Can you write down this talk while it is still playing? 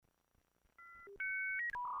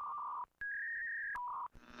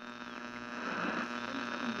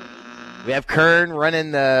We have Kern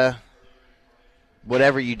running the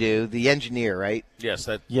whatever you do, the engineer, right? Yes,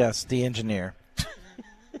 Yes, the engineer.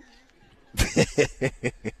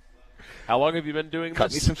 How long have you been doing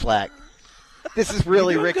Cut me this? some slack. This is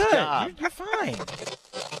really You're Rick's good. job. You're fine.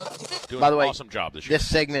 Doing By the an way, awesome job this year. This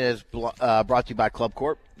segment is brought to you by Club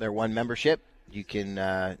Corp. Their one membership. You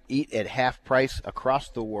can eat at half price across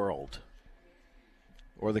the world.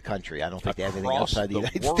 Or the country. I don't think they have anything Across outside the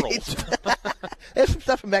United world. States. There's some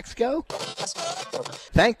stuff in Mexico.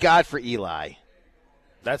 Thank God for Eli.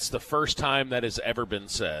 That's the first time that has ever been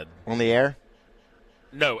said. On the air?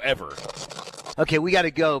 No, ever. Okay, we got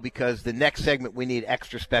to go because the next segment we need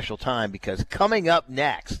extra special time because coming up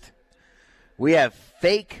next, we have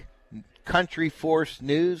fake Country Force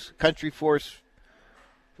news. Country Force.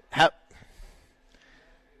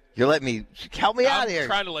 You're letting me help me out here. I'm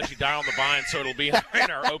trying to let you die on the vine so it'll be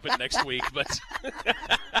in our open next week. But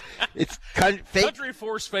It's fake. Country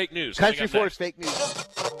Force fake news. Country Force fake news.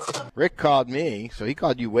 Rick called me, so he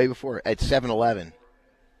called you way before at 7-Eleven.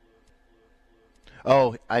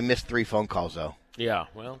 Oh, I missed 3 phone calls, though. Yeah,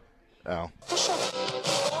 well. Oh.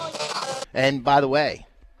 And by the way,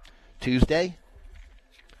 Tuesday,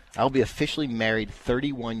 I'll be officially married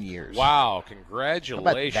 31 years. Wow, How congratulations.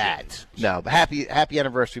 about that? No, but happy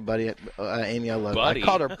anniversary, buddy. Amy, I love you. I Buddy.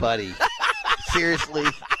 called her buddy. Seriously.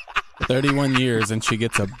 31 years and she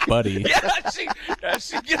gets a buddy. Yeah,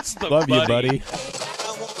 she gets the Love you, buddy.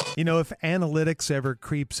 You know, if analytics ever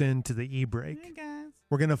creeps into the e-break,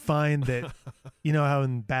 we're going to find that, you know how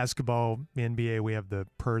in basketball, NBA, we have the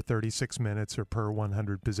per 36 minutes or per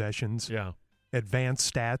 100 possessions. Yeah.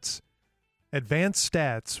 Advanced stats. Advanced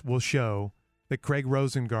stats will show that Craig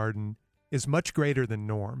Rosengarten is much greater than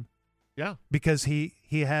Norm. Yeah. Because he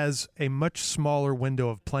has a much smaller window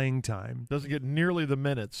of playing time. Doesn't get nearly the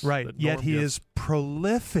minutes. Right. that Yet Norm he gets. is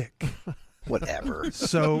prolific. Whatever.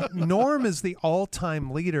 So Norm is the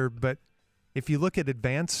all-time leader, but if you look at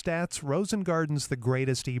advanced stats, Rosengarten's the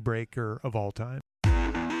greatest e-breaker of all time.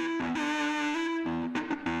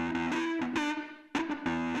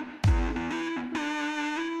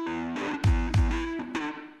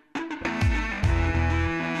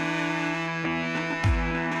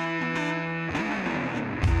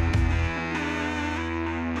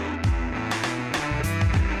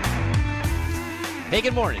 Hey,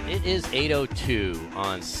 good morning. It is 8:02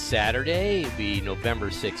 on Saturday. It'll be November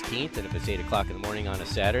 16th, and if it's 8 o'clock in the morning on a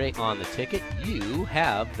Saturday, on the ticket, you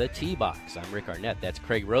have the T-Box. I'm Rick Arnett. That's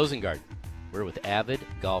Craig Rosengarten. We're with Avid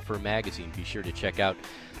Golfer Magazine. Be sure to check out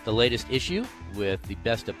the latest issue with the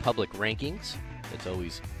best of public rankings. That's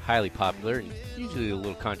always highly popular and usually a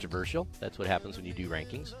little controversial. That's what happens when you do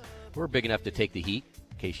rankings. We're big enough to take the heat,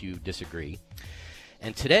 in case you disagree.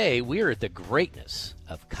 And today, we are at the greatness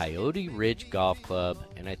of Coyote Ridge Golf Club,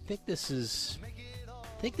 and I think this is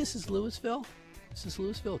Louisville? Is this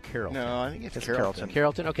Louisville or Carrollton? No, I think it's Carrollton.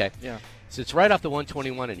 Carrollton, okay. Yeah. So it's right off the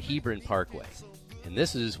 121 and Hebron Parkway. And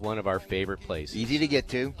this is one of our favorite places. Easy to get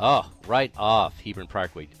to. Oh, right off Hebron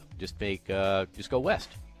Parkway. Just go west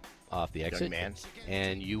off the exit. Young man.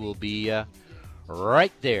 And you will be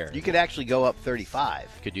right there. You could actually go up 35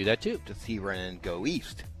 could do that too. to Hebron and go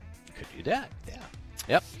east. Could do that. Yeah.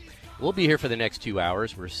 Yep. We'll be here for the next 2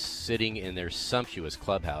 hours. We're sitting in their sumptuous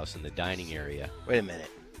clubhouse in the dining area. Wait a minute.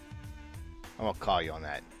 I'm going to call you on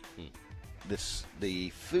that. The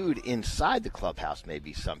food inside the clubhouse may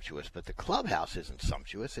be sumptuous, but the clubhouse isn't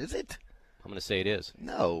sumptuous, is it? I'm going to say it is.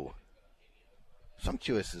 No.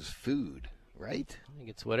 Sumptuous is food, right? I think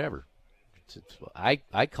it's whatever.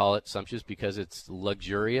 I call it sumptuous because it's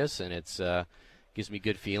luxurious and it's gives me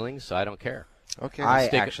good feelings, so I don't care. Okay. I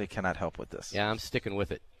stick- actually cannot help with this. Yeah, I'm sticking with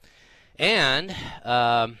it. And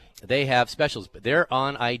they have specials. They're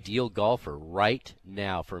on Ideal Golfer right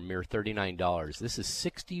now for a mere $39. This is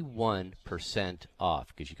 61% off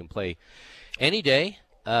because you can play any day,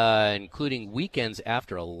 including weekends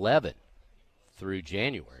after 11 through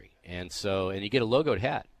January. And you get a logoed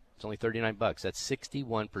hat. It's only $39. That's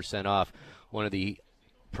 61% off one of the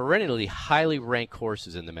perennially highly ranked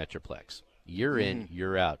courses in the Metroplex. Year in,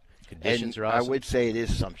 year out. Conditions And are awesome. I would say it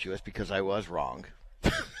is sumptuous because I was wrong.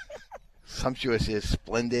 Sumptuous is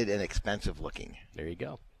splendid and expensive looking. There you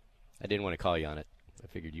go. I didn't want to call you on it. I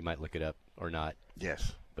figured you might look it up or not.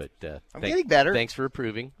 Yes. But I'm getting better. Thanks for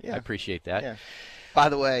approving. Yeah. I appreciate that. Yeah. By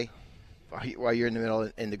the way, while you're in the middle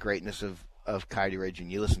in the greatness of Coyote Ridge and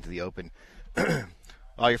you listen to the Open,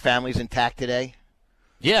 all your family's intact today?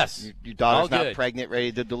 Yes. Your daughter's All not good. pregnant,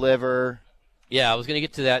 ready to deliver? Yeah, I was going to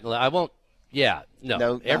get to that. I won't. Yeah, No,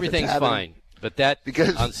 no, nothing's everything's happening. fine. But that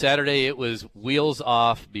Because- on Saturday it was wheels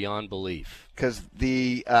off beyond belief. Because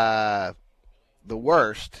the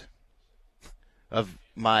worst of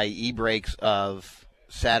my e-breaks of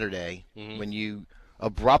Saturday when you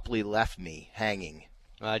abruptly left me hanging.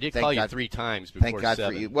 I did Thank call you God- 3 times before Thank God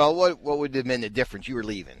 7. for you. Well, what would have been the difference? You were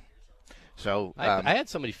leaving. So I had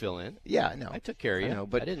somebody fill in. yeah, I know. I took care of you. I know,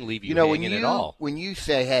 but I didn't leave you, when hanging you at all. when you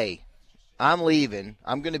say, "Hey, I'm leaving.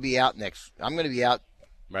 I'm going to be out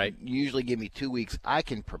Right. You usually give me 2 weeks. I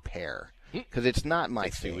can prepare because it's not my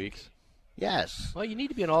Takes thing. 2 weeks. Yes. Well, you need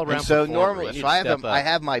to be an all-around And so performer. normally, You need so to I step up.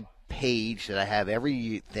 have my page that I have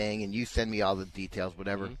everything, and you send me all the details,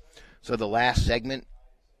 whatever. Mm-hmm. So the last segment,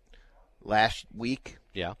 last week,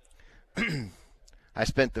 Yeah. I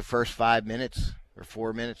spent the first 5 minutes or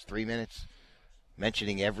 4 minutes, 3 minutes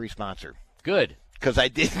mentioning every sponsor Good. because I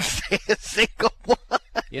didn't say a single one.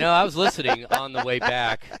 I was listening on the way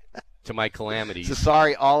back to my calamities. So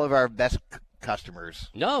sorry, all of our best customers.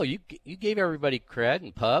 No, you gave everybody cred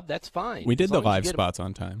and pub. That's fine. We did As the long as you live get 'em. spots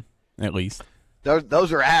on time, at least.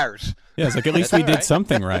 Those are ours. Yeah, it's like at least we did right.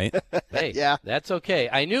 something right. Hey, Yeah. that's okay.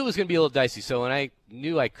 I knew it was going to be a little dicey, so when I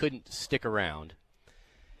knew I couldn't stick around,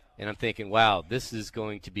 and I'm thinking, wow, this is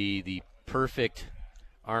going to be the perfect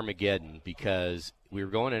Armageddon because we were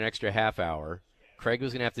going an extra half hour. Craig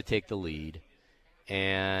was going to have to take the lead,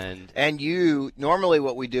 and And you normally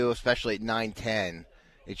what we do, especially at 9:10,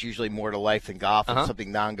 it's usually more to life than golf and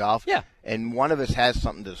something non-golf. Yeah. And one of us has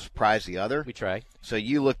something to surprise the other. we try. So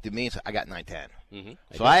you looked at me and said, "I got 9:10." Mm-hmm.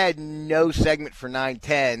 So I had no segment for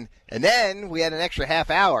 9:10, and then we had an extra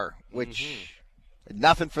half hour, which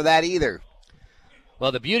nothing for that either.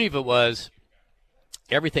 Well, the beauty of it was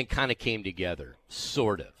everything kind of came together,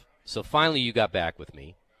 sort of. So finally you got back with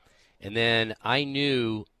me. And then I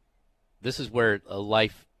knew this is where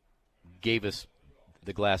life gave us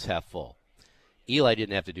the glass half full. Eli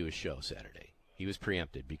didn't have to do a show Saturday. He was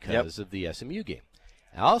preempted because of the SMU game.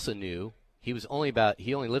 I also knew he only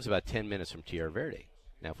lives about 10 minutes from Tierra Verde.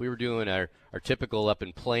 Now, if we were doing our typical up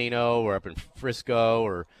in Plano or up in Frisco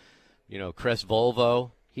or, Crest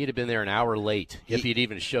Volvo, he'd have been there an hour late if he'd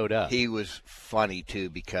even showed up. He was funny, too,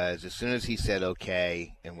 because as soon as he said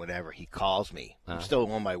okay and whatever, he calls me. I'm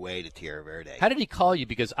still on my way to Tierra Verde. How did he call you?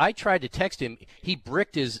 Because I tried to text him. He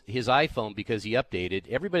bricked his iPhone because he updated.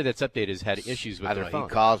 Everybody that's updated has had issues with I their don't know. phone.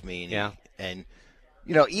 He calls me, and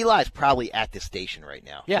Eli's probably at the station right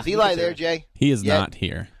now. Yeah, Is he Eli was there, there. Jay? He is Yeah. not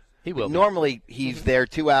here. He will be. Normally, he's there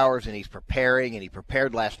 2 hours, and he's preparing, and he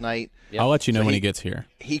prepared last night. Yep. I'll let you know So when he- he gets here.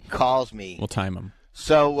 He calls me. We'll time him.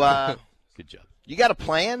 So, Good job. you got a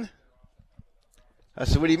plan? I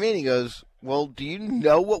said, what do you mean? He goes, well, do you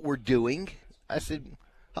know what we're doing? I said,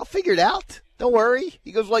 I'll figure it out. Don't worry.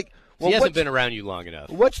 He goes, well, He hasn't been around you long enough.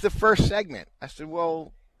 what's the first segment? I said,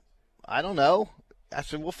 well, I don't know. I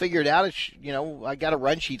said, we'll figure it out. It's, I got a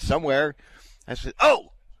run sheet somewhere. I said,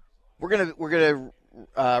 we're gonna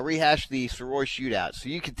rehash the Soroy shootout, so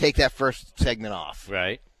you can take that first segment off.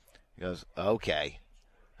 Right. He goes, okay.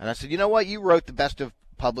 And I said, you know what? You wrote the best of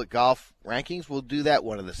public golf rankings. We'll do that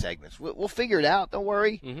one of the segments. We'll figure it out. Don't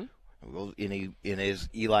worry. Mm-hmm. Well, in his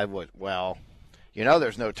Eli voice, well,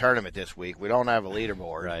 there's no tournament this week. We don't have a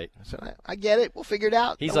leaderboard. Right. I said, I get it. We'll figure it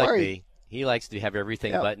out. He's Don't like worry. me. He likes to have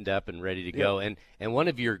everything Yeah. buttoned up and ready to go. And one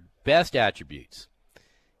of your best attributes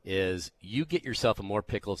is you get yourself in more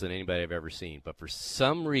pickles than anybody I've ever seen. But for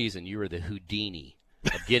some reason, you are the Houdini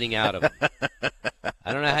of getting out of them.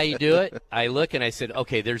 I don't know how you do it. I look and I said,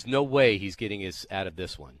 okay, there's no way he's getting us out of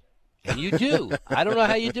this one. And you do. I don't know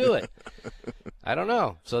how you do it. I don't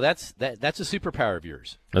know. So that's a superpower of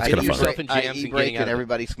yours. That's I kind of fun. yourself in I jams and e-break getting out and of it.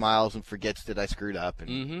 everybody smiles and forgets that I screwed up and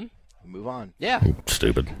Mm-hmm. move on. Yeah.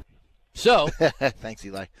 Stupid. So Thanks,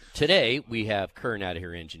 Eli. today we have Kern out of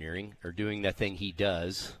here engineering, or doing that thing he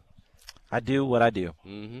does. I do what I do.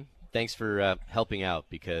 Mm-hmm. Thanks for helping out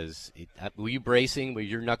because were you bracing? Were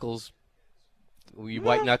your knuckles? Were you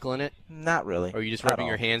white knuckling it, Not really. or were you just Not rubbing all.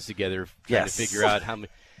 your hands together trying Yes. to figure out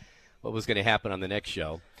what was going to happen on the next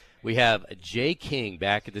show? We have Jay King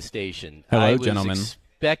back at the station. Hello, I was gentlemen.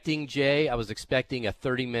 expecting Jay. I was expecting a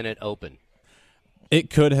 30-minute open. It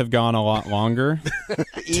could have gone a lot longer. 2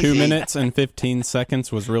 Easy. minutes and 15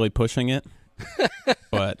 seconds was really pushing it.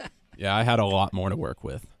 But, yeah, I had a lot more to work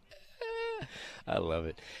with. I love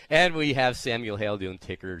it. And we have Samuel Hale doing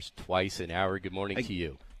tickers twice an hour. Good morning to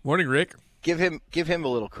you. Morning, Rick. Give him a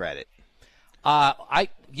little credit.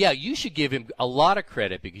 You should give him a lot of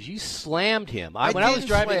credit because you slammed him. When I was didn't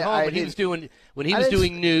driving slam- home, I when he was didn't-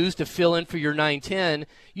 doing news to fill in for your 910,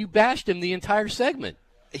 you bashed him the entire segment.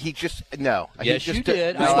 He just no. Yes, he just, you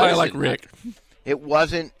did. No, That's why I like listen, Rick. It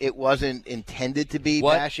wasn't intended to be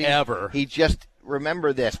bashing. Whatever. He just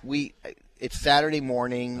remember this. It's Saturday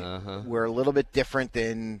morning. Uh-huh. We're a little bit different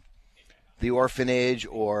than the orphanage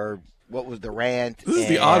or what was the rant. This is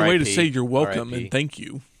the and- odd way to RIP. say you're welcome RIP. and thank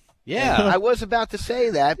you. Yeah. I was about to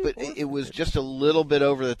say that, but it was just a little bit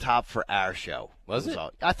over the top for our show. Was it?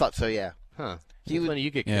 all. I thought so. Yeah. Huh. He was- Funny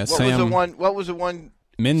you get Yeah, What was the Sam, one? What was the one?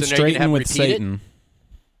 men So now you're gonna have straighten to with repeat it? Satan.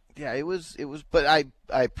 Yeah, it was. But I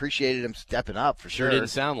appreciated him stepping up for Sure sure. didn't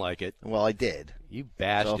sound like it. Well, I did. You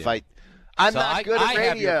bashed So him. if I'm So not good at I radio.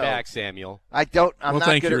 have your back, Samuel. I don't. I'm Well, not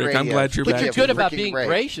thank good you, at Rick. radio. I'm glad you're But back. you're It good was about freaking being great.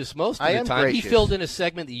 gracious most of I the am time. He gracious. filled in a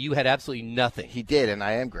segment that you had absolutely nothing. He did, and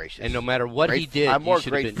I am gracious. And no matter what he Grate- did, I'm more you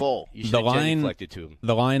should have grateful. Been, you should The have line- genuflected to him.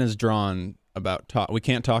 The line is drawn about we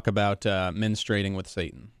can't talk about men straighting with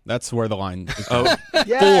Satan. That's where the line is drawn.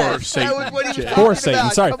 Yes, For Satan, That was what he was Jay. talking For Satan.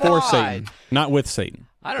 about. Sorry, Come for on. Satan. Not with Satan.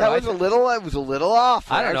 I don't That know. was a little. It was a little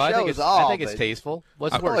off. I don't know. Our I show think was it's. off, I think it's but- tasteful.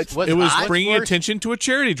 What's Oh, worse? it's- What's It was What's bringing worse? attention to a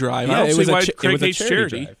charity drive. I Yeah, don't it see was why a it Craig was a hates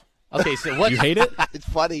charity. drive. Okay, so what's You hate it? It's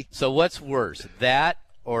funny. so what's worse, that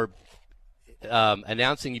or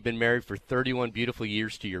announcing you've been married for 31 beautiful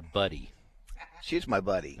years to your buddy? She's my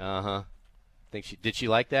buddy. Think did she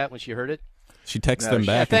like that when she heard it? She texted No, him she-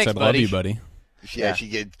 back Thanks, and said, buddy. "Love you, buddy." Yeah, she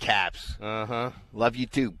did caps. Love you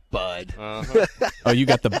too, bud. Oh, you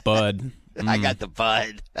got the bud. I got the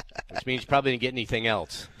bud. Which means you probably didn't get anything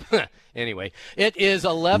else. Anyway, it is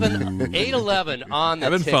 8:11 on the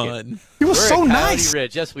Having ticket. fun. He was We're so at Coyote nice.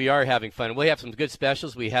 Ridge. Yes, we are having fun. We have some good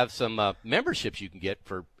specials. We have some memberships you can get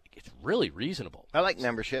for it's really reasonable. I like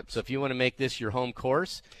memberships. So if you want to make this your home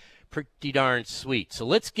course, pretty darn sweet. So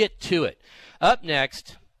let's get to it. Up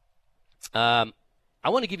next, I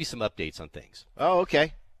want to give you some updates on things. Oh,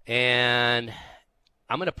 okay. And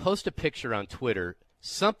I'm going to post a picture on Twitter,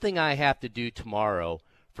 something I have to do tomorrow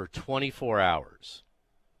for 24 hours.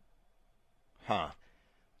 Huh.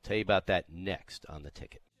 Tell you about that next on the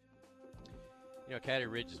ticket. You know, Coyote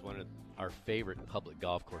Ridge is one of our favorite public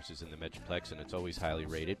golf courses in the Metroplex, and it's always highly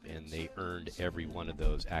rated, and they earned every one of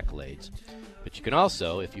those accolades. But you can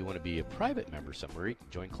also, if you want to be a private member somewhere, you can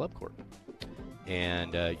join Club Corp.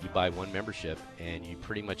 And you buy one membership, and you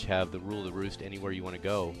pretty much have the rule of the roost anywhere you want to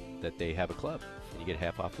go that they have a club, and you get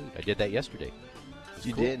half off food. I did that yesterday. It's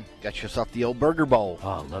You cool. did. Got yourself the old burger bowl. Oh,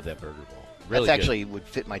 I love that burger bowl. Really That's good. actually would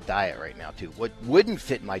fit my diet right now, too. What wouldn't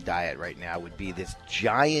fit my diet right now would be this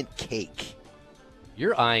giant cake.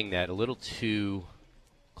 You're eyeing that a little too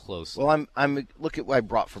closely. Well, I'm look at what I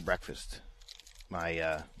brought for breakfast.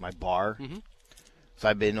 My my bar. Mm-hmm. So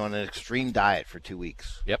I've been on an extreme diet for 2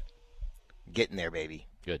 weeks. Yep. Getting there, baby.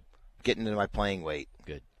 Good. Getting into my playing weight.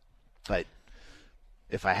 Good. But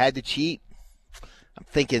if I had to cheat, I'm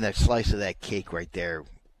thinking a slice of that cake right there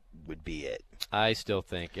would be it. I still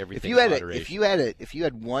think everything. If you had moderation. if you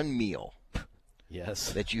had one meal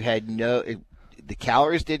Yes. that you had the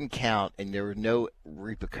calories didn't count and there were no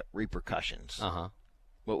repercussions,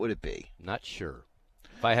 what would it be? Not sure.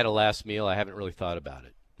 If I had a last meal, I haven't really thought about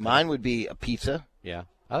it. Mine would be a pizza, Yeah.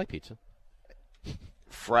 I like pizza.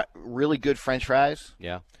 really good French fries,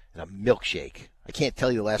 Yeah. and a milkshake. I can't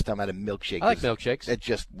tell you the last time I had a milkshake. I like 'cause milkshakes.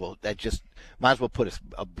 That just might as well put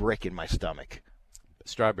a brick in my stomach.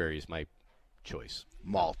 Strawberry is my choice.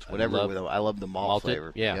 Malt, I whatever. love I love the malt malted,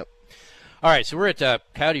 flavor. yeah. Yep. All right, so we're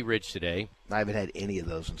at Coyote Ridge today, I haven't had any of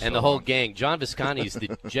those in so and the whole long. gang. John Visconti is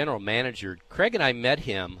the general manager. Craig and I met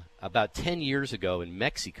him about 10 years ago in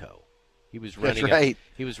Mexico. He was running. That's right.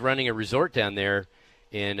 He was running a resort down there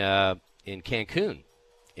in Cancun,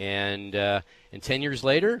 and 10 years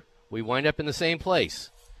later, we wind up in the same place.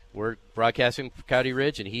 We're broadcasting from Coyote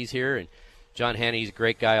Ridge, and he's here. And John Hanna, he's a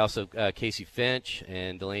great guy. Also, Casey Finch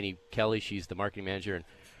and Delaney Kelly, she's the marketing manager. And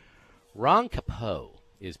Ron Capo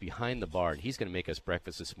is behind the bar, and he's going to make us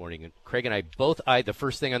breakfast this morning. And Craig and I both eyed the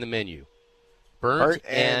first thing on the menu, burnt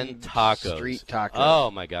and tacos. street tacos.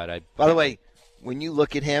 Oh, my God. By the way, when you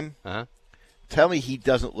look at him, Uh-huh. tell me he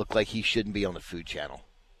doesn't look like he shouldn't be on the Food Channel.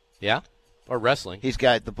 Yeah? Or wrestling. He's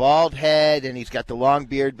got the bald head and he's got the long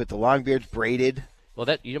beard, but the long beard's braided. Well,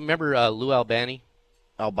 you remember Lou Albani?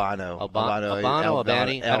 Albano.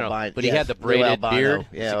 Albani? I don't know. But he Yes, had the Lou braided Albano. beard.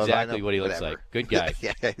 Yeah, That's exactly Albano, what he looks whatever. like. Good guy.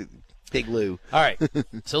 Yeah, Big Lou. All right,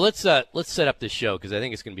 so let's set up this show because I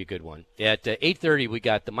think it's going to be a good one. At 8:30, we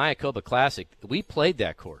got the Mayakoba Classic. We played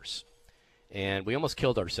that course, and we almost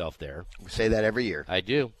killed ourselves there. We say that every year. I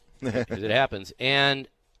do, because it happens. And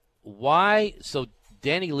why? So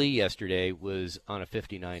Danny Lee yesterday was on a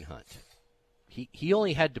 59 hunt. He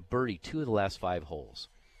only had to birdie 2 of the last 5 holes,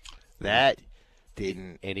 That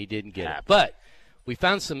didn't. and he didn't get it. happen. But we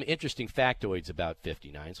found some interesting factoids about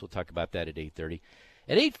 59, so we'll talk about that at 8:30.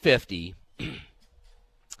 At 8:50,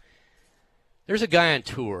 there's a guy on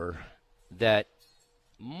tour that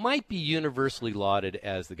might be universally lauded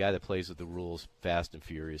as the guy that plays with the rules fast and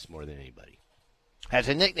furious more than anybody. Has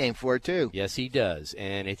a nickname for it, too. Yes, he does.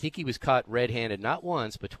 And I think he was caught red-handed not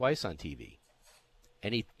once but twice on TV.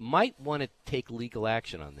 And he might want to take legal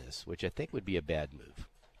action on this, which I think would be a bad move.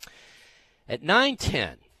 At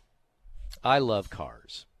 9:10, I love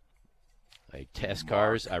cars. I test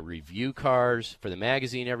cars. I review cars for the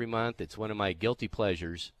magazine every month. It's one of my guilty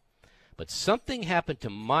pleasures. But something happened to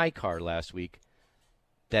my car last week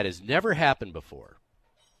that has never happened before.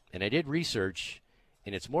 And I did research,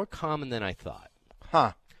 and it's more common than I thought.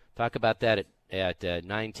 Huh. Talk about that at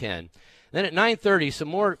 9:10. Then at 9:30, some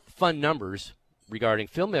more fun numbers regarding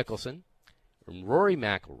Phil Mickelson and Rory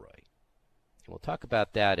McIlroy. And we'll talk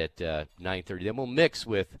about that at 9:30. Then we'll mix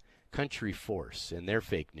with Country Force and their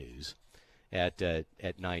fake news at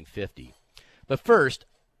 9:50. But first,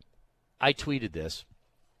 I tweeted this.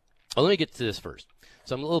 Oh, let me get to this first.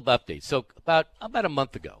 Some little updates. So about a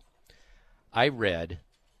month ago, I read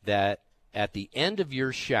that at the end of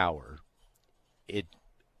your shower,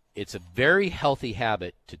 it's a very healthy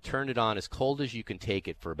habit to turn it on as cold as you can take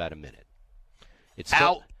it for about a minute. It's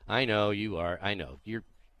Ow. I know you are. I know you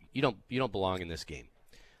don't belong in this game.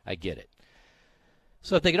 I get it.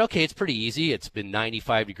 So I'm thinking, okay, it's pretty easy. It's been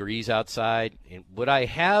 95 degrees outside, and would I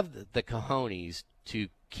have the cojones to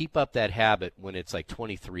keep up that habit when it's like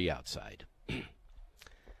 23 outside?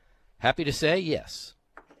 Happy to say, yes,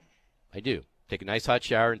 I do. Take a nice hot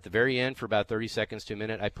shower. At the very end, for about 30 seconds to a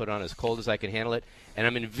minute, I put on as cold as I can handle it, and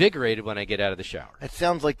I'm invigorated when I get out of the shower. That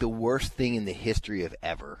sounds like the worst thing in the history of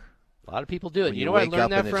ever. A lot of people do it. When You know where I wake learned up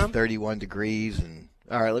that and from? It's 31 degrees, and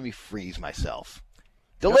all right, let me freeze myself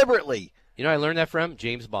deliberately. You know where I learned that from?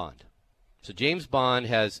 James Bond. So James Bond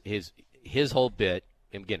has his whole bit,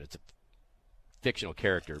 and again, it's a fictional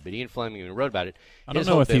character, but Ian Fleming even wrote about it. I don't His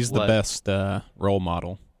know whole if bit he's the was- best role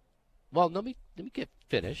model. Well, let me get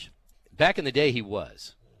finished. Back in the day, he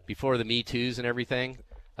was. Before the Me Too's and everything,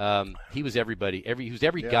 he was everybody. He was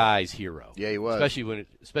every guy's hero. Yeah, he was.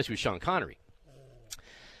 Especially with Sean Connery.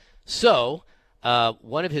 So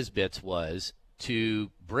one of his bits was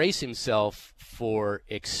to brace himself for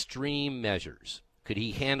extreme measures. Could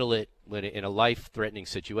he handle it when in a life-threatening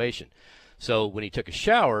situation? So when he took a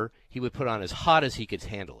shower, he would put on as hot as he could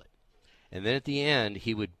handle it, and then at the end,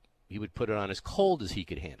 he would put it on as cold as he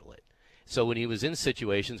could handle it. So when he was in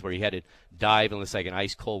situations where he had to dive in like an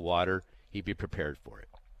ice-cold water, he'd be prepared for it.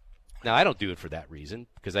 Now, I don't do it for that reason,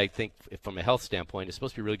 because I think from a health standpoint, it's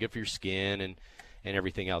supposed to be really good for your skin and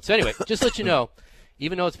everything else. So anyway, just to let you know,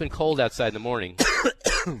 even though it's been cold outside in the morning,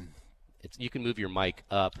 you can move your mic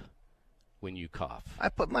up when you cough. I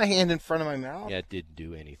put my hand in front of my mouth. Yeah, it didn't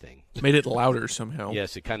do anything. Made it louder somehow.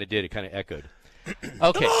 Yes, it kind of did. It kind of echoed.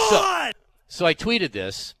 Okay, so I tweeted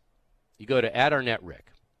this. You go to @ArnettRick.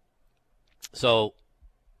 So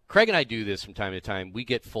Craig and I do this from time to time. We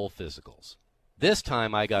get full physicals. This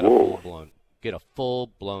time I got a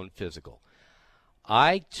full-blown physical.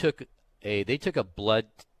 They took a blood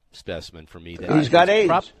specimen from me. He's got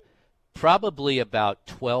AIDS. Probably about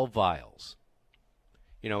 12 vials.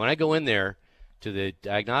 You know, when I go in there to the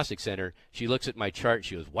diagnostic center, she looks at my chart and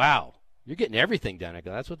she goes, "Wow, you're getting everything done." I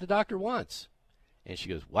go, "That's what the doctor wants." And she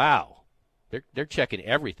goes, "Wow, they're checking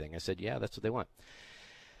everything." I said, "Yeah, that's what they want."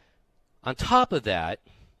 On top of that,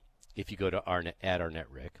 if you go to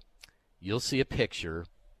 @ArnettRick, you'll see a picture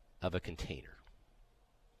of a container.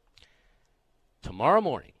 Tomorrow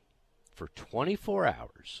morning, for 24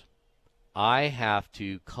 hours, I have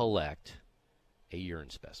to collect a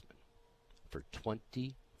urine specimen for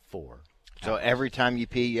 24 hours. So every time you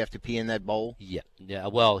pee, you have to pee in that bowl? Yeah.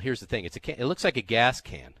 Well, here's the thing. It looks like a gas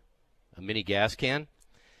can, a mini gas can.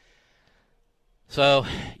 So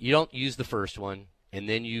you don't use the first one, and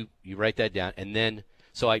then you write that down, and then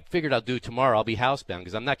so I figured I'll do it tomorrow. I'll be housebound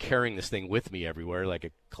because I'm not carrying this thing with me everywhere like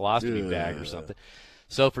a colostomy bag or something.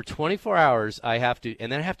 So for 24 hours, I have to,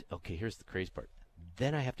 and then I have to. Okay, here's the crazy part.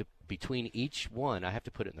 Then I have to, between each one, I have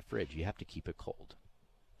to put it in the fridge. You have to keep it cold.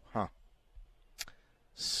 Huh.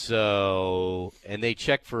 So, and they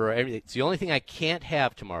check for everything. It's the only thing I can't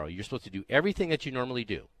have tomorrow. You're supposed to do everything that you normally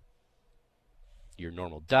do. Your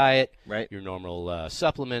normal diet, right? Your normal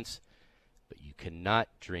supplements, but you cannot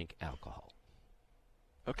drink alcohol.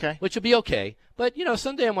 Okay. Which will be okay. But, you know,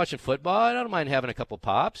 Sunday I'm watching football. I don't mind having a couple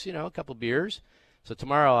pops, you know, a couple beers. So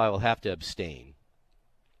tomorrow I will have to abstain.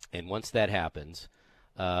 And once that happens,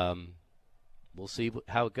 we'll see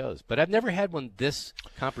how it goes. But I've never had one this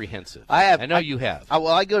comprehensive. I know you have. Well,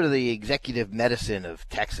 I go to the executive medicine of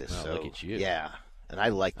Texas. Oh, so, look at you. Yeah. And I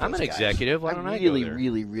like those I'm an guys. executive. Why don't I really, go there?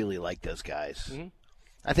 really, really like those guys. Mm-hmm.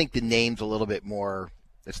 I think the name's a little bit more,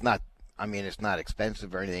 it's not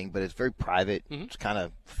expensive or anything, but it's very private. Mm-hmm. It's kind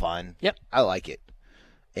of fun. Yep. I like it.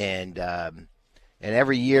 And, And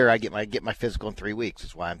every year I get my physical in 3 weeks.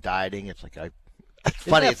 That's why I'm dieting. It's like it's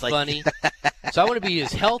funny. Isn't It's that like funny? So I want to be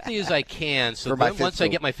as healthy as I can. So For my then once I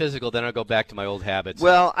physical. get my physical, then I'll go back to my old habits.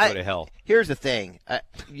 Well, and go to hell. Here's the thing.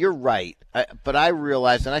 You're right. But I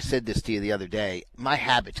realized, and I said this to you the other day, my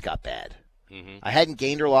habits got bad. Mm-hmm. I hadn't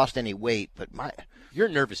gained or lost any weight, but You're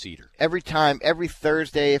a nervous eater. every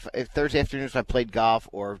Thursday, if Thursday afternoons I played golf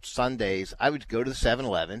or Sundays, I would go to the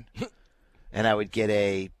 7-Eleven and I would get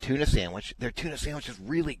a tuna sandwich. Their tuna sandwich is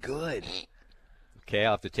really good. Okay,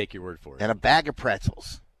 I'll have to take your word for it. And a bag of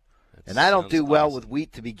pretzels. That And I don't sounds do well awesome. with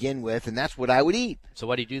wheat to begin with, and that's what I would eat. So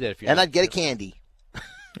why do you do that if you're And not- I'd get a candy.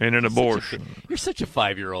 And an abortion. You're such a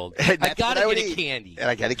 5-year-old. And I that's gotta what I would get a eat. candy. And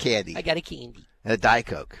I got a candy. I got a candy. And a Diet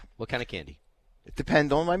Coke. What kind of candy? It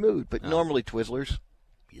depends on my mood, but Oh. normally Twizzlers.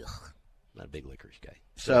 Ugh, not a big licorice guy.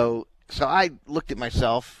 So I looked at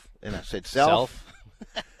myself and I said, Self,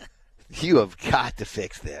 you have got to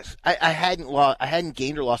fix this. I hadn't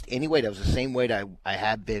gained or lost any weight. I was the same weight I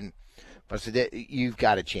had been. But I said, you've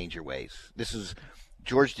got to change your ways. This is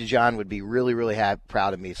George DeJohn would be really, really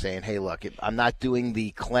proud of me saying, hey, look, I'm not doing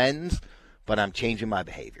the cleanse, but I'm changing my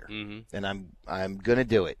behavior. Mm-hmm. And I'm going to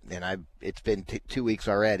do it. And it's been 2 weeks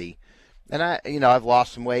already. And I've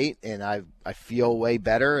lost some weight and I feel way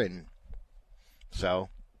better. And so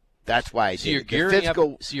that's why I So did you're it. gearing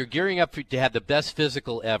up. So you're gearing up to have the best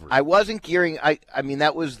physical ever. I wasn't gearing. I mean,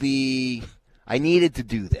 that was I needed to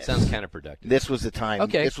do this. Sounds counterproductive. This was the time.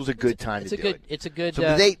 Okay. This was a good time It's to a do good. it. It's a good. So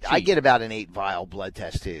I cheat. get about an 8 vial blood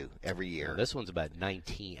test too every year. Well, this one's about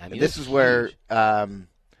 19. I mean, And this it's is where huge.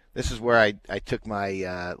 I took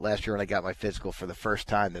my last year when I got my physical for the first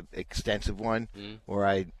time, the extensive one,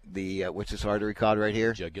 where what's this artery called right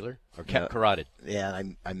here? Jugular or Yeah. carotid. Yeah,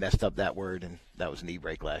 and I messed up that word, and that was an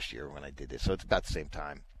e-brake last year when I did this. So it's about the same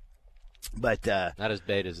time. But Not as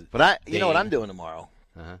bad as. you know what I'm doing tomorrow?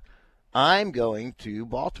 Uh-huh. I'm going to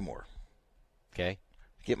Baltimore. Okay.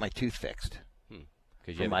 Get my tooth fixed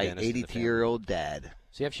Because for my 82-year-old dad.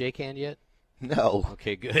 So you have shake hand yet? No,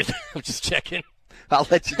 Okay, good. I'm just checking. I'll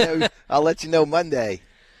let you know. I'll let you know Monday.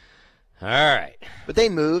 All right. But they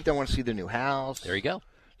moved. I want to see their new house. There you go.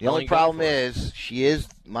 The How long only you going problem for? is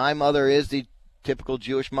my mother is the typical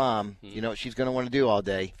Jewish mom. You know what she's going to want to do all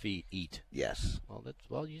day? Eat. Yes.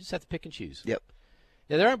 Well, you just have to pick and choose. Yep.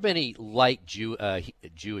 Yeah, there aren't many light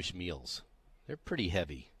Jewish meals. They're pretty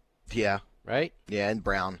heavy, Yeah. right? Yeah, and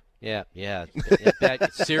brown. Yeah.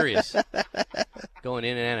 It's serious. Going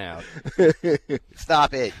in and out.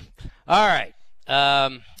 Stop it. All right.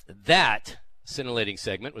 That scintillating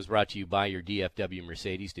segment was brought to you by your DFW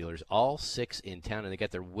Mercedes dealers, all 6 in town, and they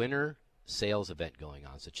got their winter sales event going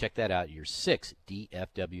on. So check that out, your 6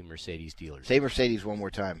 DFW Mercedes dealers. Say Mercedes one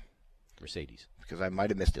more time Mercedes. because I might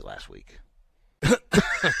have missed it last week.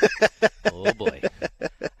 Oh, boy.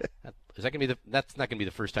 Is that gonna be that's not going to be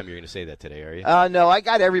the first time you're going to say that today, are you? No, I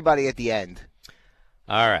got everybody at the end.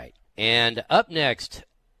 All right. And up next,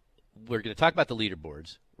 we're going to talk about the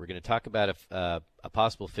leaderboards. We're going to talk about a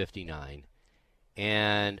possible 59.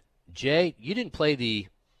 And Jay, you didn't play the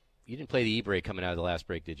e-brake coming out of the last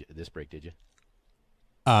break, did you? This break, did you?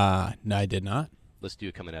 No, I did not. Let's do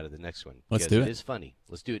it coming out of the next one. Let's because do it. It is funny.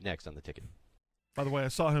 Let's do it next on the ticket. By the way, I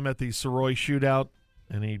saw him at the Soroy shootout,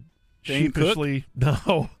 and he Dane Cook? sheepishly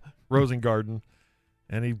Rosengarten,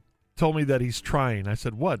 and he told me that he's trying. I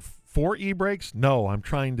said, "What? 4 e-brakes? No, I'm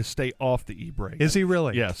trying to stay off the e-brake." Is he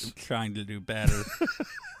really? Yes. Trying to do better.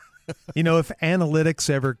 You know, if analytics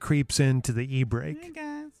ever creeps into the e-brake,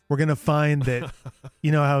 we're going to find that,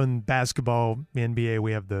 you know how in basketball, NBA,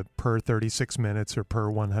 we have the per 36 minutes or per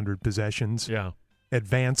 100 possessions. Yeah.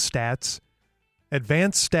 Advanced stats.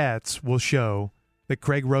 Advanced stats will show that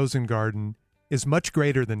Craig Rosengarten is much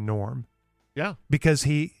greater than Norm Yeah. because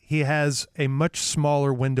he has a much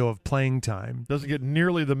smaller window of playing time. Doesn't get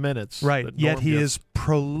nearly the minutes. Right. that Yet Norm he gets. is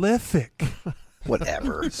prolific.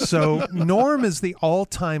 Whatever. So Norm is the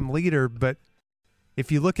all-time leader, but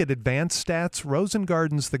if you look at advanced stats,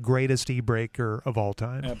 Rosengarten's the greatest e-breaker of all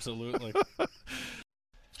time. Absolutely.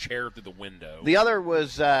 Chair through the window. The other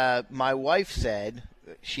was my wife said,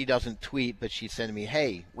 she doesn't tweet, but she sent me,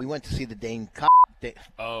 hey, we went to see the Dane Cobb.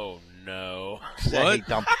 Oh no! Hey,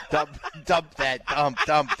 dump that,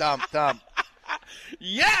 dump.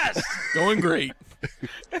 Yes. Going great.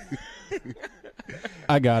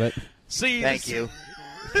 I got it. See, Thank you.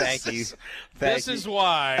 Thank you. This is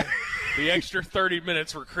why the extra 30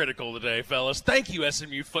 minutes were critical today, fellas. Thank you,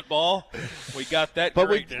 SMU football. We got that But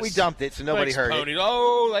greatness. we dumped it, so nobody Thanks, heard Ponies.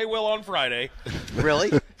 Oh, they will on Friday. it.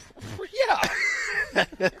 Really?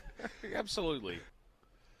 Yeah. Absolutely.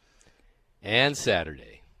 And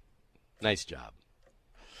Saturday. Nice job.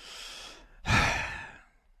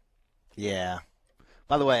 Yeah.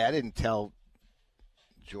 By the way, I didn't tell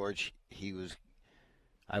George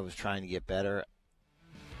I was trying to get better.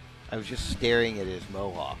 I was just staring at his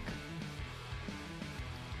mohawk.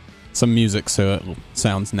 Some music so it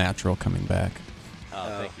sounds natural coming back. Oh,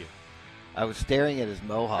 thank you. I was staring at his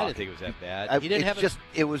mohawk. I didn't think it was that bad. He didn't have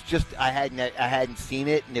It was just I hadn't seen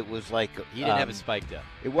it, and it was like He didn't have it spiked up.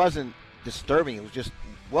 It wasn't disturbing. It was just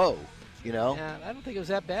whoa, you know. Yeah, I don't think it was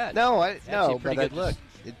that bad. No, Actually, no, a pretty but good look.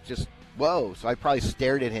 It just whoa. So I probably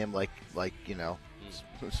stared at him like you know,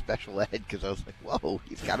 special ed because I was like, whoa,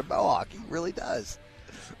 he's got a mohawk. He really does.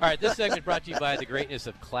 All right, this segment brought to you by the greatness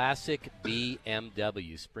of Classic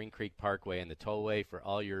BMW, Spring Creek Parkway and the Tollway for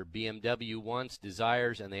all your BMW wants,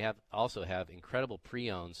 desires, and they also have incredible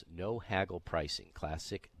pre-owns, no haggle pricing.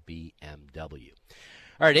 Classic BMW.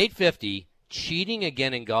 All right, 8:50. Cheating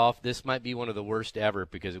again in golf. This might be one of the worst ever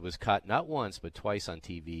because it was caught not once but twice on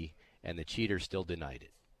TV, and the cheater still denied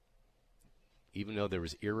it, even though there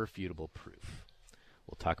was irrefutable proof.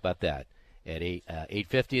 We'll talk about that at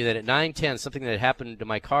 8:50. Then at 9:10, something that happened to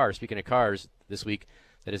my car, speaking of cars, this week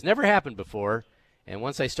that has never happened before. And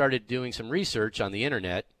once I started doing some research on the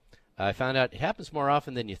Internet, I found out it happens more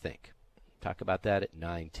often than you think. Talk about that at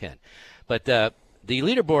 9:10. But the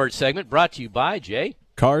leaderboard segment brought to you by, Jay?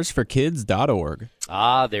 Carsforkids.org.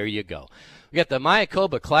 Ah, there you go. We got the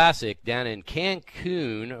Mayakoba Classic down in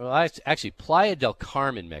Cancun. Well, it's actually Playa del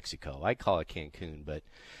Carmen, Mexico. I call it Cancun, but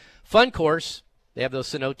fun course. They have those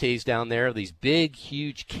cenotes down there, these big,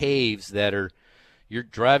 huge caves that you're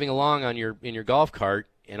driving along in your golf cart,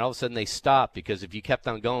 and all of a sudden they stop because if you kept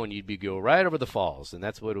on going, you'd go right over the falls, and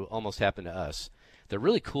that's what almost happened to us. They're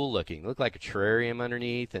really cool looking. They look like a terrarium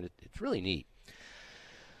underneath, and it's really neat.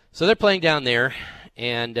 So they're playing down there,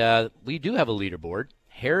 and we do have a leaderboard.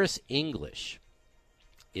 Harris English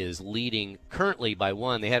is leading currently by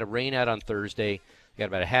 1. They had a rain out on Thursday. They got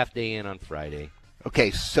about a half day in on Friday.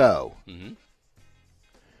 Okay, so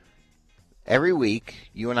every week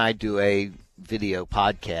you and I do a video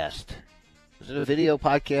podcast. Is it a video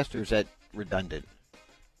podcast or is that redundant?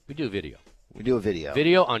 We do video. We do a video.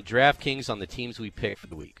 Video on DraftKings on the teams we pick for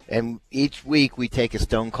the week. And each week we take a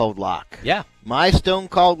Stone Cold Lock. Yeah. My Stone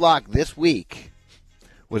Cold Lock this week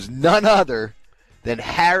was none other than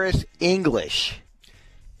Harris English.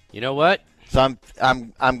 You know what? So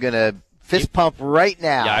I'm gonna fist pump right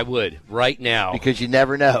now. Yeah, I would right now because you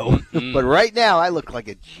never know. But right now I look like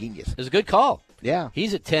a genius. It was a good call. Yeah.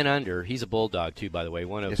 He's at 10 under. He's a Bulldog too, by the way.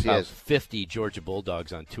 One of about 50 Georgia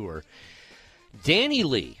Bulldogs on tour. Danny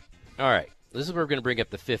Lee. All right. This is where we're going to bring up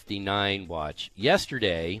the 59 watch.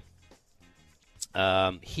 Yesterday,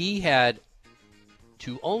 he had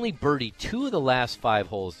to only birdie 2 of the last 5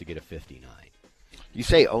 holes to get a 59. You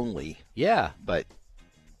say only. Yeah. But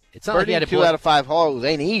it's not like he had to 2 out of 5 holes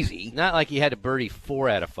ain't easy. Not like he had to birdie 4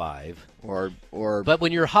 out of 5. Or But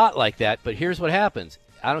when you're hot like that, but here's what happens.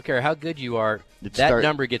 I don't care how good you are, that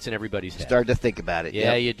number gets in everybody's head. Start to think about it.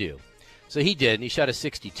 Yeah, you do. So he did, and he shot a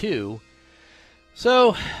 62.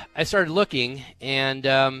 So I started looking, and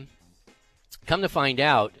come to find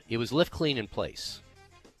out, it was lift clean in place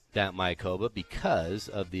down at Mayakoba because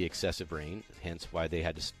of the excessive rain, hence why they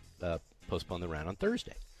had to postpone the round on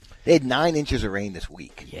Thursday. They had 9 inches of rain this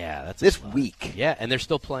week. Yeah, that's this week. Yeah, and they're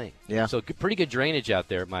still playing. Yeah. So pretty good drainage out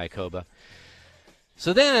there at Mayakoba.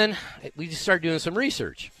 So then we just started doing some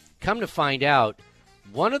research. Come to find out,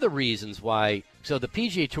 one of the reasons why, so the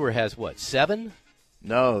PGA Tour has what, 7?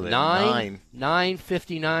 No, 9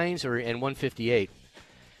 59s and 158.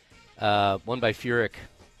 One by Furyk.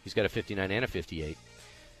 He's got a 59 and a 58.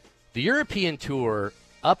 The European Tour,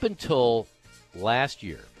 up until last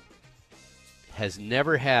year, has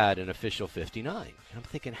never had an official 59. And I'm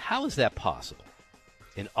thinking, how is that possible?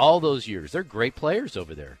 In all those years, they're great players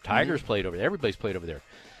over there. Tiger's played over there. Everybody's played over there.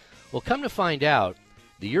 Well, come to find out,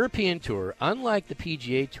 the European Tour, unlike the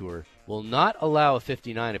PGA Tour, will not allow a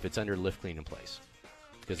 59 if it's under lift clean in place.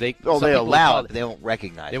 Because they allow it, but they won't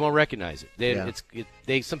recognize it. They won't recognize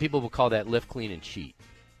it. Some people will call that lift clean and cheat.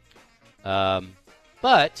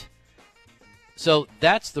 But so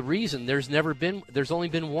that's the reason there's only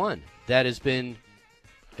been one that has been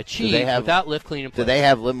achieved without lift clean in place. Do they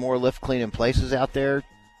have more lift clean in places out there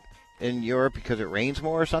in Europe because it rains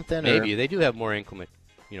more or something? Maybe they do have more inclement,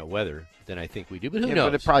 weather than I think we do. But who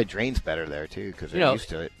knows? But it probably drains better there too because they're used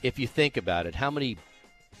to it. If you think about it, how many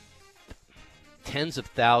tens of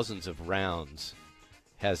thousands of rounds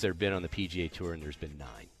has there been on the PGA Tour, and there's been 9.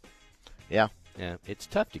 Yeah, it's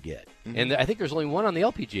tough to get. And I think there's only one on the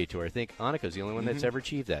LPGA Tour. I think Annika's the only one that's ever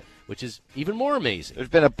achieved that, which is even more amazing. There's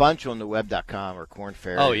been a bunch on the web.com or Corn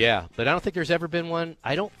Ferry. Oh, yeah, but I don't think there's ever been one.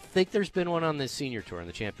 I don't think there's been one on the Senior Tour, on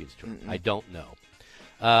the Champions Tour. I don't know.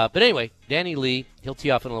 But anyway, Danny Lee, he'll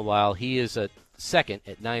tee off in a little while. He is a second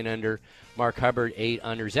at 9 under. Mark Hubbard, 8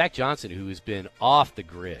 under. Zach Johnson, who has been off the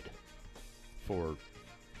grid for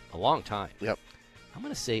a long time. Yep. I'm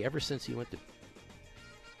going to say ever since he went to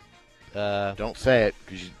Don't say it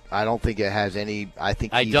because I don't think it has any. I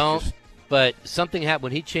think I he's don't. just- But something happened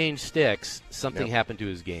when he changed sticks. Something Yep. happened to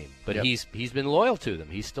his game. But Yep. he's been loyal to them.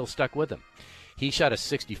 He's still stuck with them. He shot a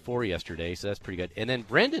 64 yesterday, so that's pretty good. And then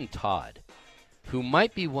Brendan Todd, who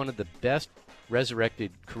might be one of the best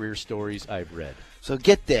resurrected career stories I've read. So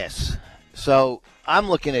get this. So I'm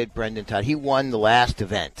looking at Brendan Todd. He won the last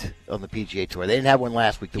event on the PGA Tour. They didn't have one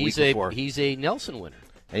last week. The week before, He's a Nelson winner.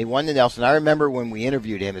 and he won the Nelson. I remember when we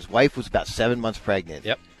interviewed him. His wife was about 7 months pregnant.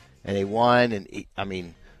 Yep. And they won. And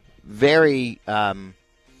very.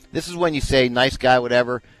 This is when you say nice guy,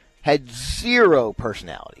 whatever. Had zero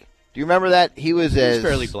personality. Do you remember that? He was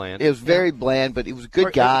fairly bland. It was very bland, but he was a good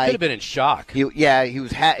Or guy. He could have been in shock. He was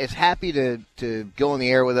is happy to go on the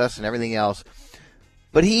air with us and everything else.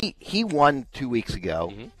 But he won 2 weeks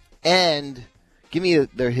ago, Mhm. and give me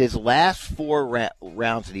his last 4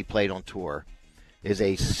 rounds that he played on tour is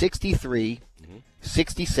a 63,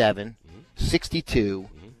 67, 62,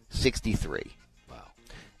 63. Wow.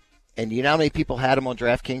 And you know how many people had him on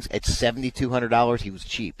DraftKings? At $7,200, he was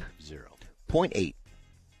cheap. 0. 0.8.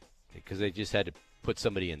 Because they just had to put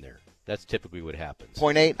somebody in there. That's typically what happens.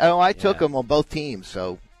 0.8. Oh, I took Yeah. him on both teams,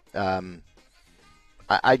 so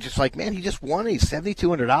I just like, man, he just won. He's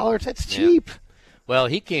 $7,200. That's cheap. Well,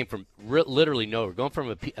 he came from literally nowhere, going from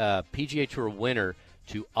a PGA Tour winner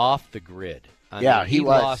to off the grid. Yeah, he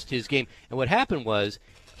was. lost his game. And what happened was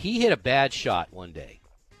he hit a bad shot one day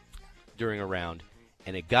during a round,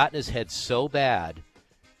 and it got in his head so bad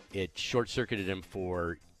it short-circuited him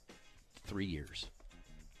for 3 years.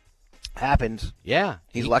 Happens. Yeah.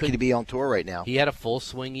 He's he lucky could- to be on tour right now. He had a full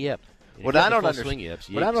swing yip. And What if you I have don't the full swing yips,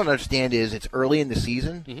 understand, what I yikes. don't understand is it's early in the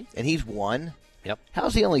season Mhm. and he's won. Yep.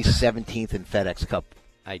 How's he only 17th in FedEx Cup?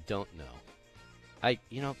 I don't know.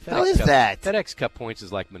 FedEx How is Cup, that? FedEx Cup points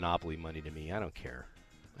is like Monopoly money to me. I don't care.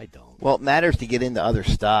 I don't. Well, it matters to get into other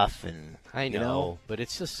stuff, and I know, you know, but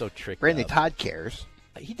it's just so tricky. Brandon Todd cares,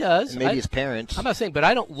 He does. and maybe I- his parents. I'm not saying, but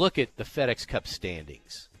I don't look at the FedEx Cup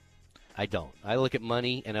standings. I don't. I look at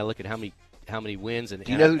money, and I look at how many wins, and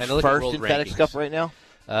Do you and I- know and I who's look at first world in FedEx rankings. Cup right now?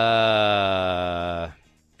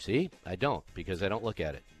 See, I don't because I don't look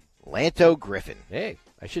at it. Lanto Griffin. Hey,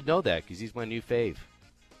 I should know that because he's my new fave.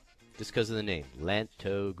 Just because of the name,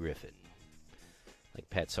 Lanto Griffin. Like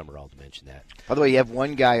Pat Summerall to mention that. By the way, you have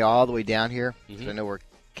one guy all the way down here. 'Cause Mhm. I know we're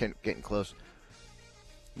getting close.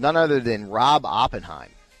 None other than Rob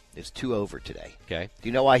Oppenheim is 2 over today. Okay. Do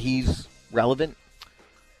you know why he's relevant?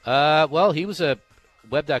 Well, he was a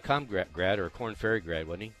Web.com grad or a Korn Ferry grad,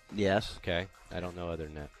 wasn't he? Yes. Okay. I don't know other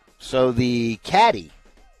than that. So the caddy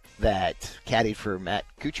that caddied for Matt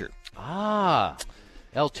Kuchar, Ah,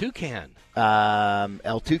 El Toucan.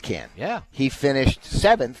 El Toucan. Yeah. He finished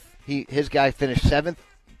 7th. His guy finished 7th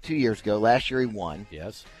 2 years ago. Last year he won.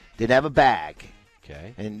 Yes. Didn't have a bag.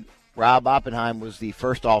 Okay. And Rob Oppenheim was the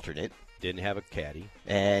first alternate. Didn't have a caddy.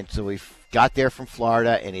 And so we got there from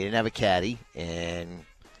Florida, and he didn't have a caddy. And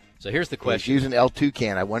So here's the he's question. using El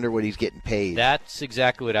Toucan. I wonder what he's getting paid. That's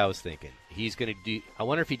exactly what I was thinking. He's going to do. I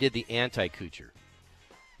wonder if he did the anti-Kuchar.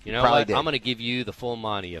 You know Probably what? did. I'm going to give you the full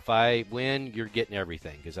money. If I win, you're getting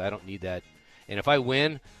everything because I don't need that. And if I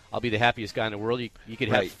win, I'll be the happiest guy in the world. You could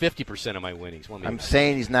have Right. 50% of my winnings. One I'm million.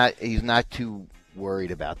 saying he's not too worried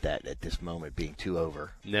about that at this moment, being 2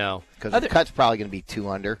 over. No, Because the cut's probably going to be 2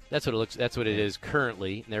 under. that's what it looks. That's what it is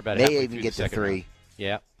currently. And they're about May halfway even through get the to second 3. round.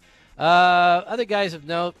 Yeah. Other guys of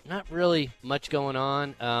note, not really much going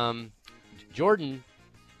on. Jordan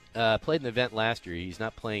played an event last year. He's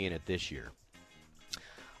not playing in it this year.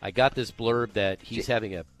 I got this blurb that he's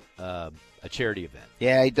having a charity event.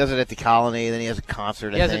 Yeah, he does it at the Colony, then he has a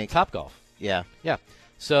concert, He I has a think. Top Golf. Yeah. Yeah.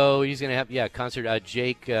 So he's going to have a concert.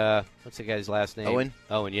 Jake, what's the guy's last name? Owen?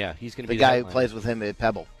 Owen, yeah. He's going to The be guy who headliner. plays with him at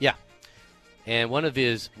Pebble. Yeah. And one of the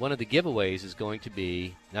giveaways is going to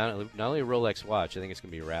be not only a Rolex watch, I think it's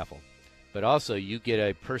going to be a raffle, but also you get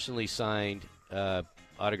a personally signed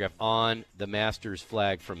autograph on the Masters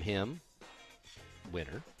flag from him,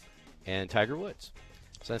 winner, and Tiger Woods.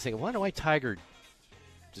 So I was thinking, I wonder why Tiger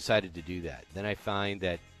decided to do that. Then I find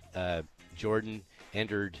that Jordan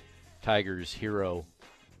entered Tiger's Hero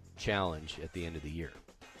Challenge at the end of the year.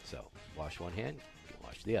 So wash one hand, you can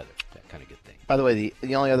wash the other. That kind of good thing. By the way,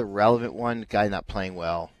 the only other relevant one, guy not playing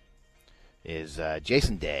well, is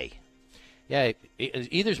Jason Day. Yeah,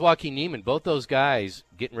 either's Joaquin Neiman. Both those guys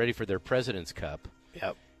getting ready for their President's Cup,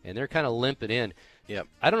 Yep. and they're kind of limping in. Yep.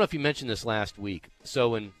 I don't know if you mentioned this last week. So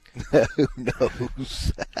when Who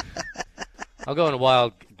knows? I'll go on a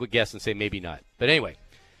wild guess and say maybe not. But anyway,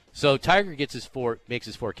 so Tiger makes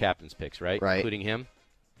his four captain's picks, right? Right. Including him.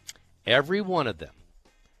 Every one of them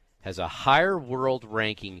has a higher world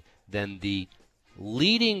ranking than the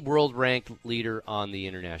leading world ranked leader on the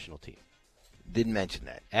international team. Didn't mention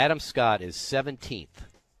that. Adam Scott is 17th.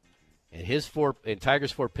 And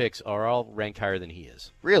Tiger's 4 picks are all ranked higher than he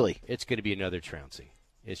is. Really? It's going to be another trouncing.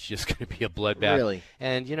 It's just going to be a bloodbath. Really?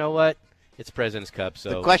 And you know what? It's President's Cup. So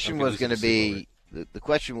The question I'm was going to lose be, the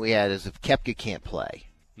question we had is if Koepka can't play,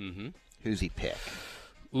 Mm-hmm. who's he pick?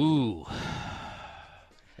 Ooh.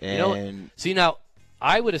 And You know, see now,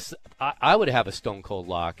 I would have a stone cold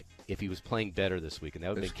lock if he was playing better this week, and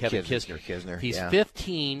that would be Kevin Kisner. He's yeah.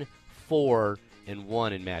 15, 4, and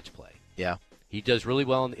 1 in match play. Yeah. He does really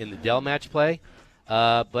well in the Dell match play,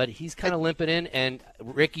 but he's kind of limping in. And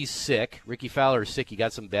Ricky's sick. Ricky Fowler is sick. He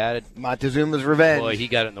got some bad. Montezuma's revenge. Boy, he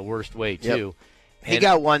got it in the worst way too. He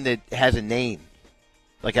got one that has a name,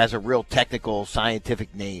 like has a real technical,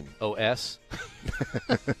 scientific name. OS.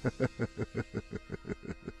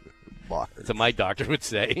 Bars. That's what my doctor would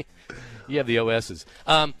say. You have the OSs.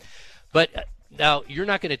 But now you're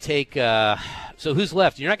not going to take. So who's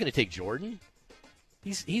left? You're not going to take Jordan.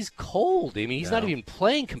 He's cold. I mean, he's not even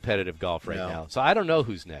playing competitive golf right now. So I don't know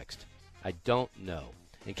who's next. I don't know.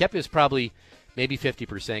 And Koepka is probably maybe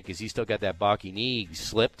 50% because he's still got that balky knee. He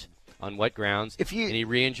slipped on wet grounds, and he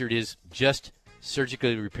re-injured his just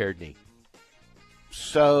surgically repaired knee.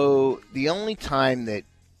 So the only time that,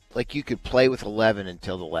 like, you could play with 11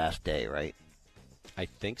 until the last day, right? I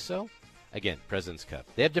think so. Again, President's Cup.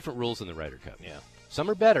 They have different rules in the Ryder Cup. Yeah. Some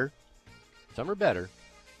are better. But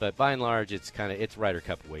by and large, it's Ryder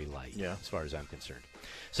Cup way light, as far as I'm concerned.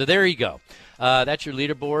 So there you go. That's your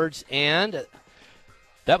leaderboards, and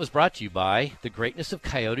that was brought to you by the greatness of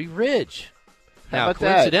Coyote Ridge. How Now, about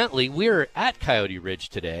that? coincidentally, we're at Coyote Ridge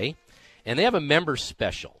today, and they have a member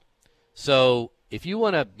special. So if you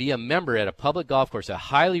want to be a member at a public golf course, a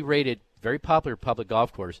highly rated, very popular public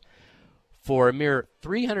golf course, for a mere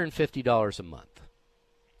 $350 a month.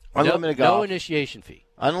 Unlimited No golf. initiation fee.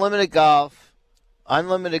 Unlimited golf.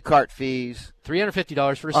 Unlimited cart fees.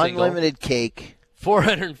 $350 for a single. Unlimited cake.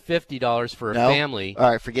 $450 for a family.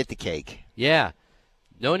 All right, forget the cake. Yeah.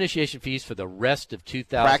 No initiation fees for the rest of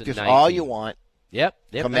 2019. Practice all you want. Yep.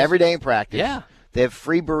 Come every day and practice. Yeah. They have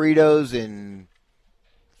free burritos and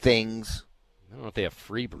things. I don't know if they have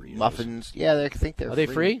free burritos. Muffins. Yeah, I think they're Are they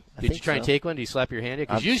free? I Did think you try and so. take one? Do you slap your hand in?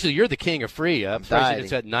 Because I'm- usually you're the king of free. I'm surprised dieting.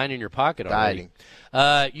 it's at 9 in your pocket already.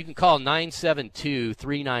 You can call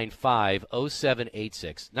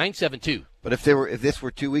 972-395-0786. 972. But if this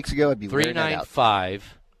were 2 weeks ago, I'd be wearing that out.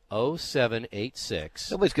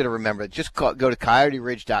 395-0786. Nobody's going to remember it. Just go to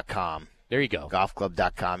coyoteridge.com, There you go.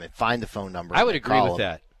 golfclub.com, and find the phone number. I would agree Call with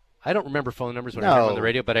them. that. I don't remember phone numbers when I hear them on the No.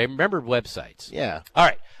 radio, but I remember websites. Yeah. All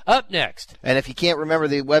right. Up next, And if you can't remember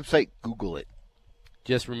the website, Google it.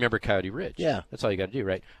 just remember Coyote Ridge. Yeah. That's all you got to do,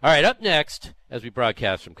 right? All right. Up next, as we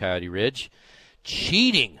broadcast from Coyote Ridge,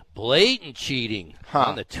 cheating, blatant cheating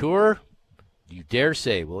on the tour. You dare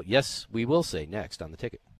say? Well, yes, we will say next on the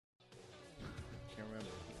ticket. Can't remember.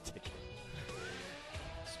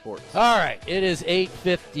 Sports. All right. It is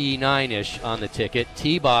 8:59-ish on the ticket.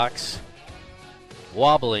 T-Box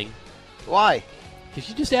wobbling. Why? Because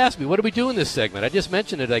you just asked me, what do we do in this segment? I just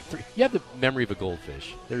mentioned it like you have the memory of a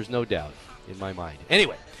goldfish. There's no doubt in my mind.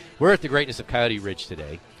 Anyway, we're at the greatness of Coyote Ridge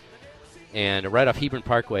today, and right off Hebron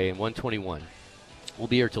Parkway in 121. We'll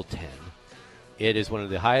be here till 10. It is one of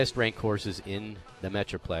the highest ranked courses in the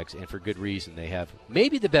Metroplex, and for good reason. They have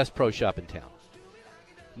maybe the best pro shop in town.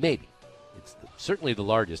 Maybe. It's certainly the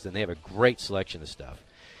largest, and they have a great selection of stuff,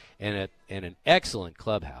 and an excellent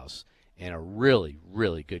clubhouse. And a really,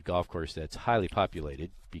 really good golf course that's highly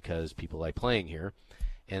populated because people like playing here.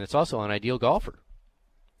 And it's also an Ideal Golfer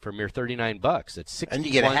for a mere $39. That's And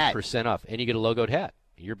you get a hat. 61% off. And you get a logoed hat.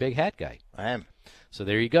 You're a big hat guy. I am. So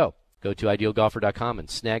there you go. Go to idealgolfer.com and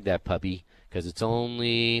snag that puppy because it's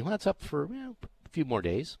only, it's up for a few more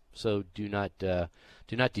days. So do not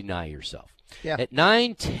deny yourself. Yeah. At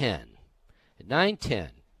 9:10,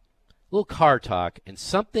 little car talk and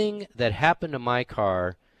something that happened to my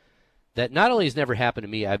car that not only has never happened to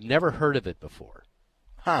me, I've never heard of it before.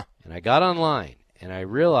 Huh. And I got online and I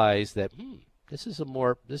realized that this is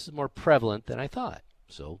more prevalent than I thought.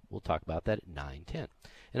 So we'll talk about that at 9:10.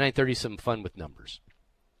 At 9:30, some fun with numbers.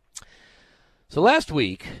 So last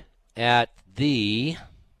week at where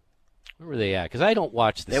were they at? Because I don't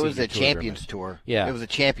watch the It was Senior a Tour very Champions much. Tour. Yeah. It was a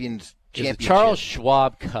Champions It was the Championship. Charles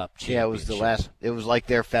Schwab Cup. Yeah, it was the Championship. last. It was like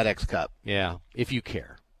their FedEx Cup. Yeah, if you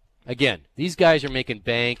care. Again, these guys are making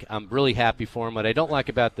bank. I'm really happy for them. What I don't like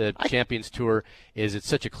about the Champions Tour is it's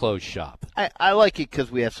such a closed shop. I like it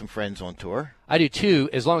because we have some friends on tour. I do too,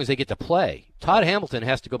 as long as they get to play. Todd Hamilton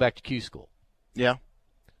has to go back to Q school. Yeah.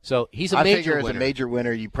 So he's a I major figure winner. as a major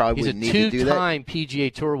winner, you probably He's a wouldn't need to do that. two-time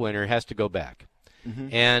PGA Tour winner, has to go back.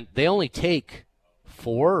 And they only take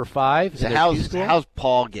 4 or 5 So in their Q school. how's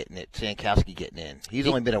Paul getting it? Sankowski getting in? He's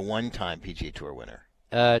only been a one-time PGA Tour winner.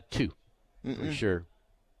 2, for sure.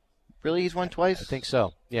 Really, he's won twice? I think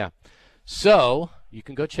so, yeah. So, you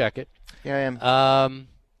can go check it. Yeah, I am.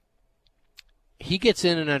 He gets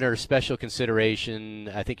in and under special consideration,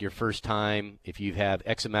 I think your first time, if you have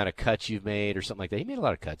X amount of cuts you've made or something like that. He made a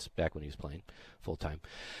lot of cuts back when he was playing full-time.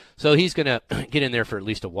 So he's going to get in there for at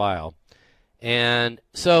least a while. And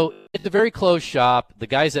so it's a very closed shop. The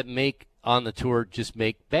guys that make on the tour just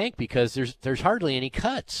make bank because there's hardly any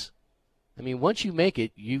cuts. I mean, once you make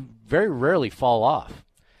it, you very rarely fall off.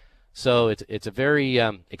 So it's a very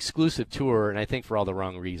exclusive tour, and I think for all the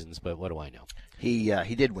wrong reasons, but what do I know?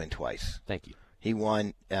 He did win twice. Thank you. He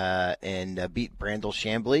won and beat Brandel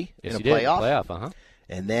Chambly Yes, in a he did. playoff. Uh-huh.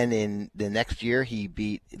 And then in the next year, he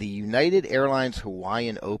beat the United Airlines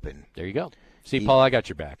Hawaiian Open. There you go. See, Paul, I got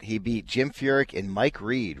your back. He beat Jim Furyk and Mike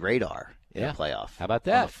Reed, Radar, in a playoff. How about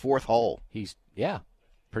On that? the fourth hole. He's,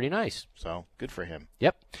 pretty nice. So, good for him.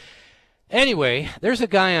 Yep. Anyway, there's a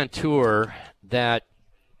guy on tour that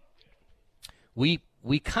we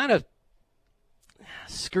kind of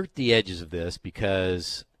skirt the edges of this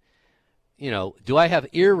because, do I have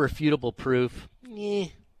irrefutable proof?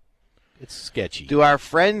 It's sketchy. Do our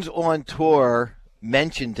friends on tour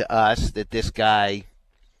mention to us that this guy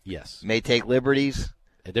Yes. may take liberties?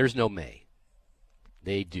 There's no may.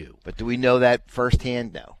 They do. But do we know that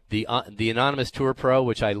firsthand? No. The anonymous tour pro,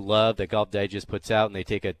 which I love, that Golf Digest puts out, and they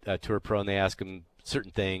take a tour pro and they ask them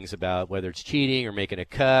certain things about whether it's cheating or making a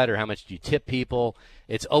cut or how much do you tip people.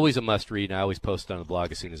 It's always a must read, and I always post it on the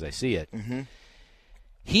blog as soon as I see it. Mm-hmm.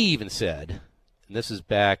 He even said, and this is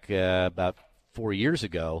back about 4 years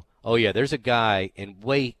ago, oh yeah, there's a guy, and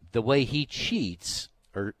the way he cheats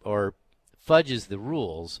or fudges the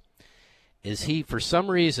rules is he, for some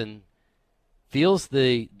reason, feels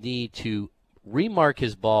the need to remark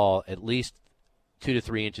his ball at least 2 to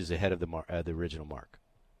 3 inches ahead of the original mark.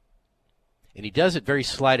 And he does it very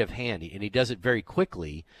sleight of hand, and he does it very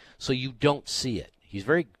quickly, so you don't see it. He's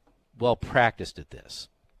very well practiced at this.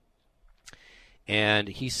 And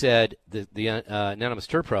he said, the anonymous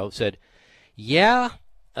tour pro said, there's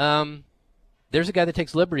a guy that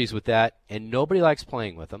takes liberties with that, and nobody likes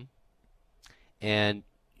playing with him. And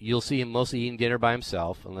you'll see him mostly eating dinner by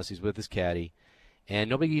himself, unless he's with his caddy. And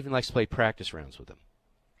nobody even likes to play practice rounds with him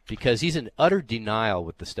because he's in utter denial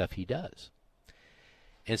with the stuff he does.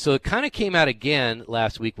 And so it kind of came out again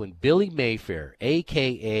last week when Billy Mayfair,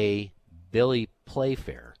 a.k.a. Billy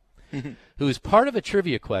Playfair, who is part of a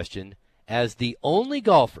trivia question as the only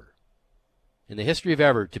golfer in the history of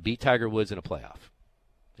ever to beat Tiger Woods in a playoff.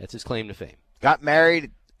 That's his claim to fame. Got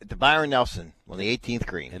married to Byron Nelson on the 18th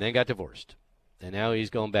green. And then got divorced. And now he's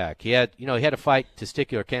going back. He had to fight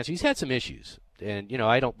testicular cancer. He's had some issues. And,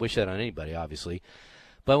 I don't wish that on anybody, obviously.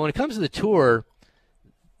 But when it comes to the tour,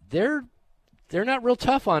 they're not real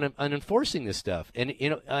tough on enforcing this stuff. And,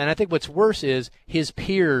 and I think what's worse is his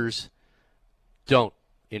peers don't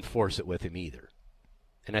enforce it with him either.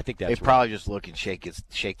 And I think that's They probably just look and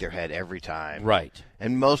shake their head every time. right.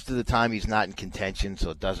 And most of the time he's not in contention, so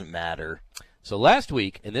it doesn't matter. So last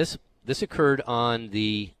week, and this occurred on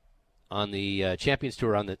the Champions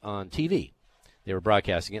Tour on TV. They were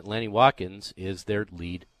broadcasting it. Lenny Watkins is their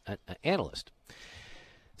lead analyst. It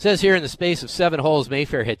says here, in the space of 7 holes,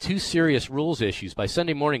 Mayfair had 2 serious rules issues. By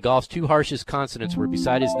Sunday morning, golf's 2 harshest consonants were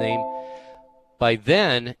beside his name. By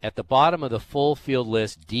then, at the bottom of the full field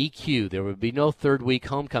list, DQ. There would be no third week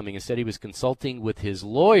homecoming. Instead, he was consulting with his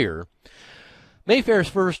lawyer. Mayfair's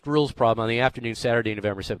first rules problem on the afternoon Saturday,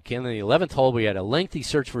 November 7th, came on the 11th hole. We had a lengthy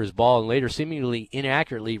search for his ball and later seemingly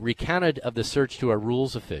inaccurately recounted of the search to a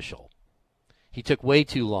rules official. He took way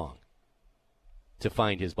too long to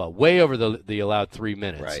find his ball, way over the allowed 3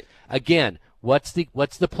 minutes. Right. Again, what's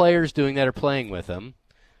the players doing that are playing with him?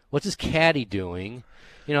 What's his caddy doing?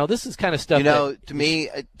 This is kind of stuff. To me,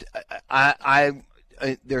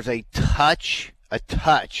 there's a touch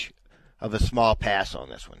of a small pass on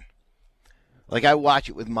this one. Like, I watch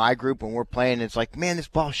it with my group when we're playing, and it's like, man, this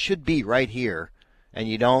ball should be right here, and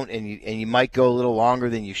you don't, and you might go a little longer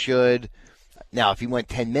than you should. Now, if he went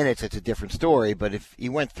 10 minutes, it's a different story. But if he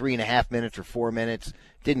went 3.5 minutes or 4 minutes,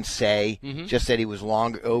 didn't say, just said he was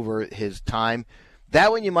long over his time,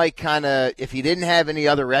 that one you might kind of, if he didn't have any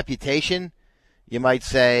other reputation, you might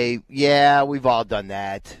say, yeah, we've all done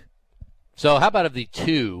that. So how about of the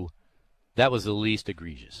two, that was the least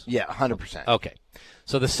egregious? Yeah, 100%. Okay.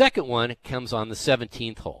 So the second one comes on the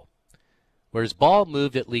 17th hole, where his ball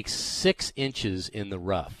moved at least 6 inches in the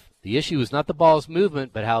rough. The issue is not the ball's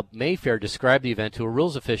movement, but how Mayfair described the event to a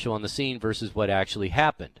rules official on the scene versus what actually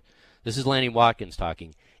happened. This is Lanny Watkins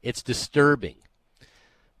talking. It's disturbing.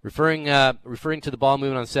 Referring to the ball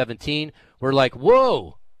movement on 17, we're like,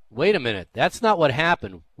 whoa, wait a minute. That's not what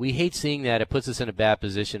happened. We hate seeing that. It puts us in a bad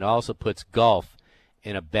position. It also puts golf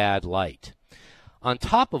in a bad light. On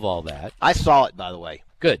top of all that, I saw it, by the way.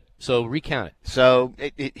 good. So recount it. So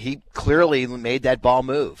he clearly made that ball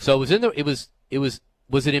move. So it was in the.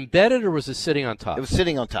 Was it embedded or was it sitting on top? It was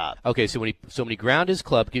sitting on top. Okay, so when he ground his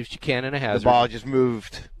club, gives you cannon a hazard. The ball just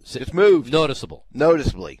moved. Just moved. Noticeable.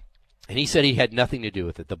 Noticeably. And he said he had nothing to do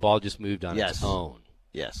with it. The ball just moved on Yes. its own.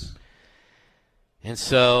 Yes. And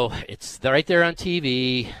so it's right there on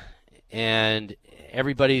TV, and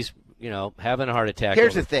everybody's, having a heart attack.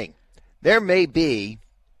 Here's over the thing.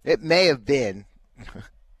 It may have been,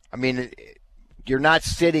 I mean, you're not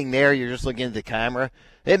sitting there, you're just looking at the camera.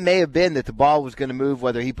 It may have been that the ball was going to move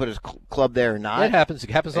whether he put his club there or not. It happens.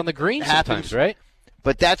 It happens on the green sometimes, right?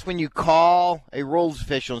 But that's when you call a rules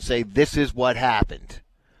official and say, this is what happened.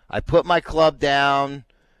 I put my club down,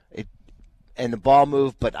 and the ball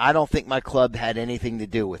moved, but I don't think my club had anything to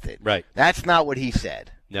do with it. Right. That's not what he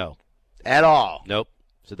said No. at all. Nope.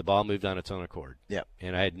 So the ball moved on its own accord. Yep.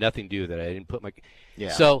 And I had nothing to do with it. I didn't put my.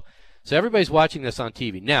 Yeah. So everybody's watching this on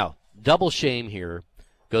TV now. Double shame here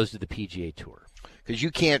goes to the PGA Tour, Because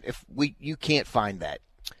you can't find that.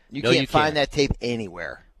 You No, can't you find can't. that tape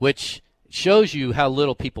anywhere. which shows you how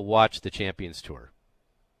little people watch the Champions Tour.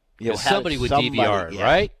 You'll Because have somebody would DVR it, yeah.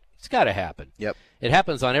 right? It's got to happen. Yep. It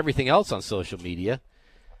happens on everything else on social media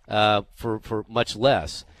for much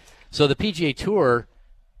less. So the PGA Tour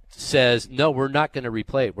says, no, we're not going to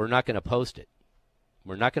replay it. We're not going to post it.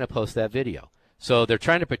 We're not going to post that video. So they're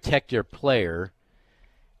trying to protect their player.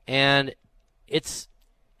 And it's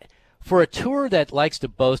for a tour that likes to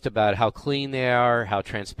boast about how clean they are, how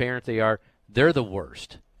transparent they are, they're the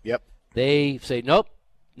worst. Yep. They say, nope,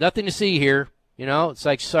 nothing to see here. It's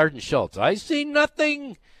like Sergeant Schultz. I see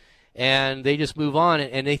nothing. And they just move on,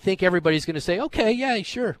 and they think everybody's going to say, okay, yeah,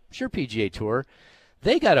 sure, PGA Tour.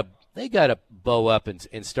 They got to bow up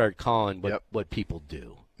and start calling what people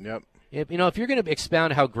do. Yep. If you're going to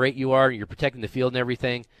expound how great you are and you're protecting the field and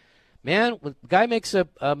everything, man, when the guy makes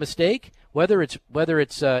a mistake, whether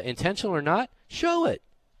it's intentional or not, show it.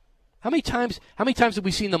 How many times have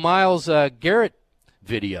we seen the Myles Garrett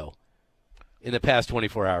video in the past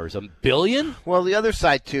 24 hours? 1 billion? Well, the other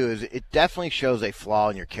side, too, is it definitely shows a flaw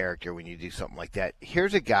in your character when you do something like that.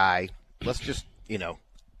 Here's a guy, let's just,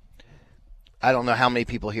 I don't know how many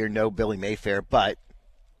people here know Billy Mayfair, but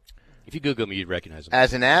If you Google him, you'd recognize him.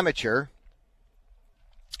 as an amateur,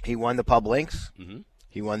 he won the Pub Links. Mm-hmm.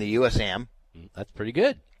 He won the USAM. That's pretty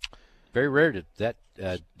good. Very rare to that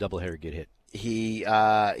doubleheader get hit. He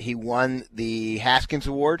won the Haskins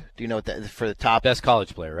Award. Do you know what that is for the top? Best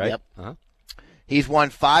college player, right? Yep. Uh-huh. He's won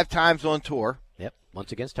 5 times on tour. Yep.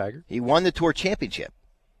 Once against Tiger. He won the tour championship.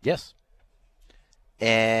 Yes.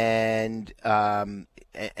 And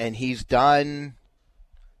he's done.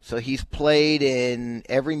 So he's played in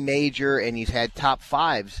every major, and he's had top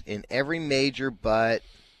 5s in every major, but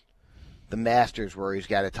the Masters, where he's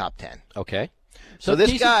got a top 10. Okay. So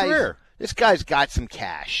this decent career. guy's got some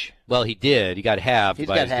cash. Well, he did. He got halved. He's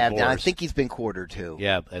by got his half. Now I divorce. think he's been quartered too.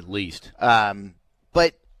 Yeah, at least.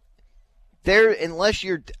 But unless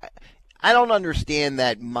you're, I don't understand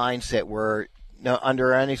that mindset where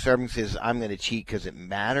under any circumstances I'm going to cheat because it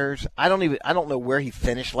matters. I don't know where he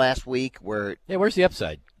finished last week. Yeah, where's the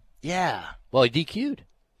upside? Yeah. Well, he DQ'd.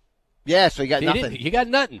 Yeah, so he got nothing. He got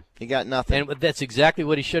nothing. He got nothing. And that's exactly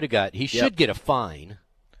what he should have got. He should get a fine,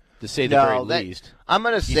 to say the very least. I'm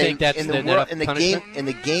going to say think that's in enough the punishment? game in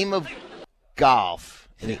the game of golf,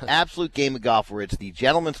 in the absolute game of golf, where it's the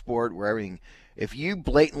gentleman's sport, where everything, if you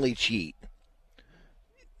blatantly cheat,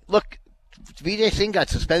 look, Vijay Singh got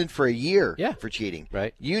suspended for a year for cheating.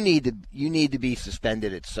 Right. You need to be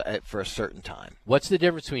suspended for a certain time. What's the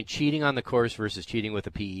difference between cheating on the course versus cheating with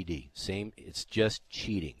a PED? Same. It's just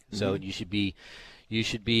cheating. So you should be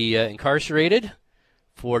incarcerated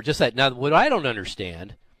for just that. Now, what I don't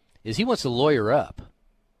understand is he wants to lawyer up.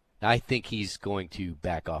 I think he's going to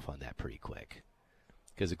back off on that pretty quick.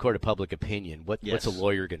 Because, according to public opinion, what's a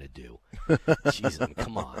lawyer going to do? Jeez, I mean,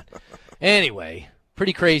 come on. Anyway,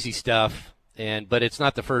 pretty crazy stuff. But it's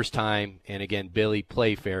not the first time. And, again, Billy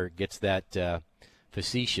Playfair gets that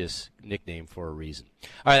facetious nickname for a reason.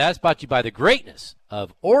 All right, that's brought to you by the greatness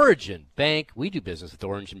of Origin Bank. We do business with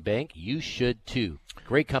Origin Bank. You should, too.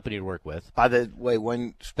 Great company to work with. By the way,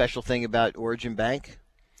 one special thing about Origin Bank,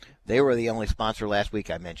 they were the only sponsor last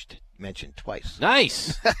week I mentioned twice.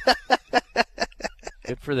 Nice.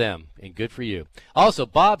 Good for them and good for you. Also,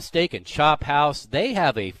 Bob's Steak and Chop House, they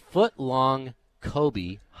have a foot-long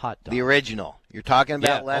Kobe hot dog. The original. You're talking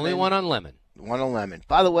about yeah, lemon? only one on lemon. One on lemon.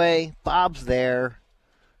 By the way, Bob's there,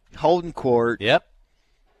 holding court. Yep.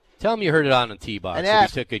 Tell him you heard it on the T-Box. And We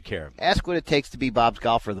took good care of him. Ask what it takes to be Bob's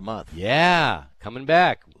Golfer of the Month. Yeah, coming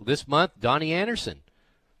back this month. Donnie Anderson.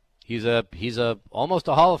 He's almost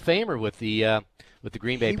a Hall of Famer with the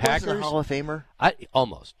Green Bay Packers. He wasn't a Hall of Famer.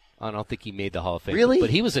 Almost. I don't think he made the Hall of Fame. Really?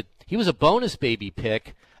 But he was a bonus baby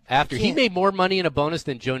pick after he made more money in a bonus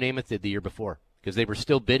than Joe Namath did the year before because they were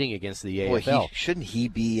still bidding against the AFL. Boy, shouldn't he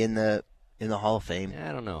be in the Hall of Fame?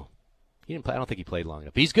 I don't know. He didn't play. I don't think he played long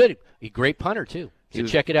enough. He's good. He's a great punter too. So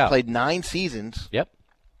check it out. Played 9 seasons. Yep.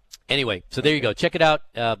 Anyway, so there you go. Check it out.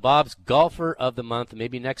 Bob's Golfer of the Month.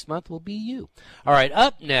 Maybe next month will be you. All right,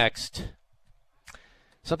 up next,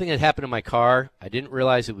 something that happened in my car. I didn't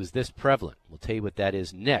realize it was this prevalent. We'll tell you what that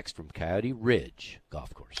is next from Coyote Ridge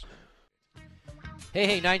Golf Course.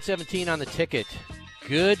 Hey, 917 on the ticket.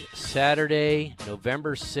 Good Saturday,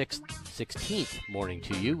 November 16th morning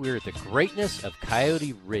to you. We're at the greatness of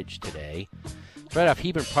Coyote Ridge today. It's right off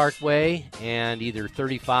Hebron Parkway and either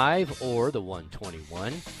 35 or the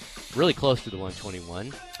 121. Really close to the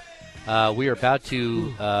 121. We are about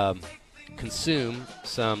to consume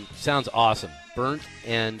some, sounds awesome, burnt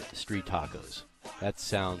end street tacos. That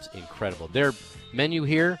sounds incredible. Their menu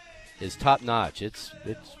here is top notch. It's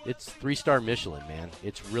 3-star Michelin, man.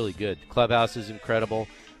 It's really good. The clubhouse is incredible.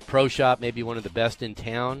 Pro Shop may be one of the best in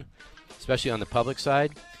town, especially on the public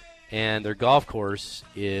side. And their golf course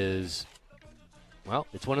is, well,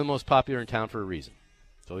 it's one of the most popular in town for a reason.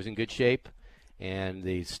 It's always in good shape. And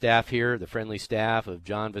the staff here, the friendly staff of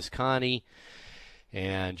John Visconti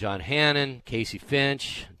and John Hannon, Casey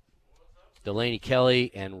Finch, Delaney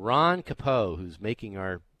Kelly, and Ron Capo, who's making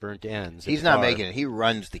our burnt ends. He's not making it. He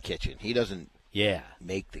runs the kitchen. He doesn't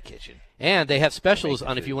make the kitchen. And they have specials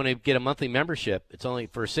on if you want to get a monthly membership. It's only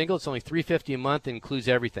for a single, it's only $350 a month. It includes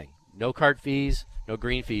everything. No cart fees, no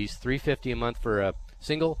green fees. $350 a month for a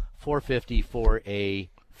single, $450 for a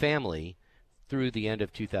family through the end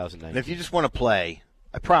of 2019. And if you just want to play,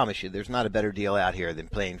 I promise you, there's not a better deal out here than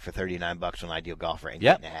playing for $39 on Ideal Golf Range.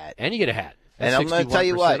 Yep. Getting a hat. And you get a hat. And I'm going to tell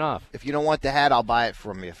you what, off. if you don't want the hat, I'll buy it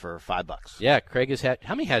from you for $5. Yeah, Craig has hat.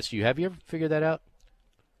 How many hats do you have? You ever figured that out?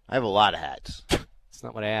 I have a lot of hats. That's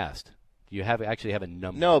not what I asked. Do you actually have a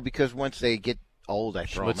number? No, because once they get old, I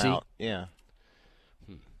throw Schmutzy? them out. Yeah.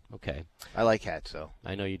 Okay. I like hats, though.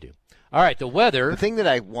 I know you do. All right, the weather. The thing that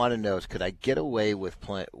I want to know is, could I get away with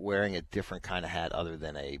wearing a different kind of hat other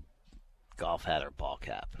than a golf hat or ball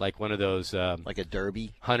cap? Like one of those like a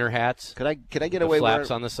derby hunter hats? Could I get the away flaps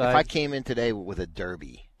with on the side? If I came in today with a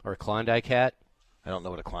derby. Or a Klondike hat? I don't know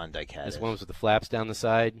what a Klondike hat This is. one was with the flaps down the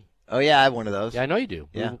side. Oh, yeah, I have one of those. Yeah, I know you do.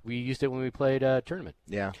 Yeah. We used it when we played a tournament.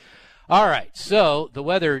 Yeah. All right, so the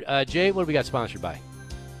weather. Jay, what do we got sponsored by?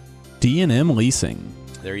 D&M Leasing.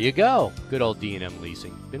 There you go. Good old D&M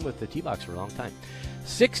Leasing. Been with the T-Box for a long time.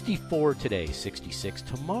 64 today, 66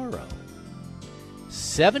 tomorrow.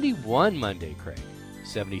 71 Monday, Craig.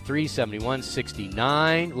 73, 71,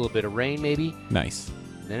 69. A little bit of rain maybe. Nice.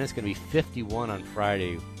 And then it's going to be 51 on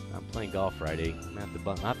Friday. I'm playing golf Friday. I'm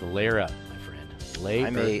going to have to layer up, my friend.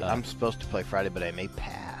 Layer up. I'm supposed to play Friday, but I may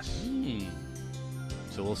pass.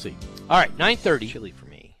 So we'll see. All right, 9:30. Chilly for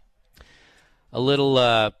me. A little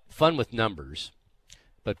fun with numbers.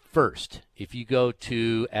 But first, if you go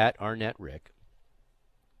to @ArnettRick,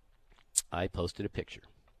 I posted a picture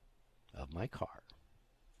of my car.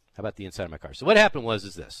 How about the inside of my car? So what happened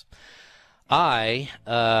is this. I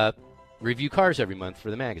review cars every month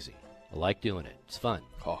for the magazine. I like doing it. It's fun.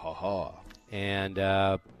 Ha, ha, ha.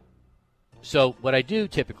 And so what I do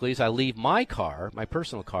typically is I leave my car, my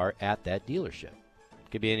personal car, at that dealership.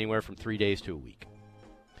 It could be anywhere from 3 days to a week.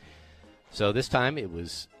 So this time it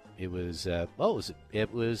was at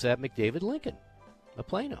McDavid Lincoln, of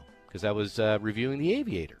Plano, because I was reviewing the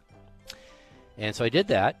Aviator. And so I did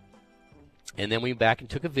that, and then we went back and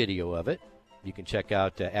took a video of it. You can check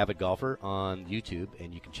out Avid Golfer on YouTube,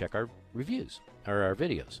 and you can check our reviews, or our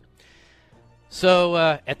videos. So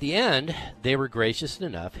at the end, they were gracious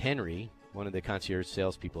enough, Henry, one of the concierge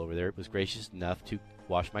salespeople over there, was gracious enough to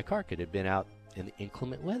wash my car, because it had been out in the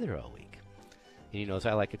inclement weather all week. And he knows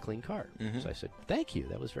I like a clean car. Mm-hmm. So I said, thank you.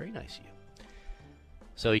 That was very nice of you.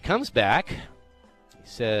 So he comes back. He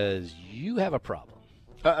says, you have a problem.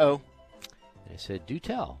 Uh-oh. And I said, do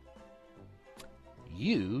tell.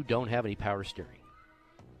 You don't have any power steering.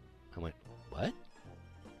 I went, what?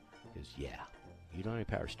 He goes, yeah. You don't have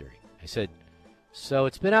any power steering. I said, so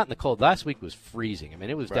it's been out in the cold. Last week was freezing. I mean,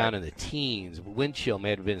 it was down in the teens. Wind chill may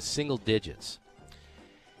have been single digits.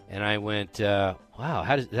 And I went, wow,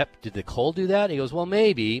 how does that? Did the cold do that? He goes, well,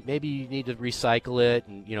 maybe you need to recycle it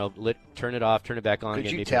and turn it off, turn it back on. Could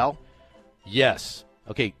again. you tell? Yes.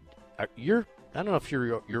 Okay, I don't know if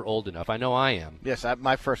you're old enough. I know I am. Yes,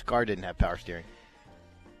 my first car didn't have power steering.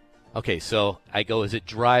 Okay, so I go, is it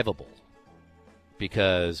drivable?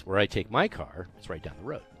 Because where I take my car, it's right down the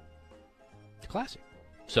road. It's a classic.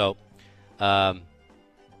 So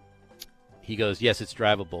he goes, yes, it's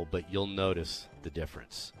drivable, but you'll notice the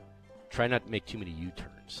difference. Try not to make too many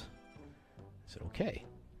U-turns. I said, okay.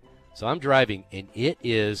 So I'm driving, and it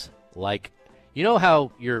is like, you know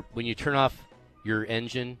how when you turn off your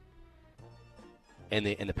engine and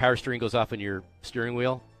the power steering goes off on your steering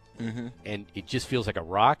wheel, and it just feels like a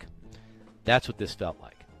rock? That's what this felt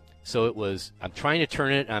like. So it was, I'm trying to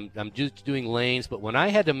turn it, I'm just doing lanes, but when I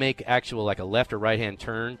had to make actual like a left or right-hand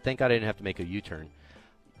turn, thank God I didn't have to make a U-turn,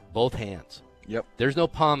 both hands. Yep. There's no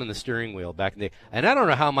palm in the steering wheel back in the day. And I don't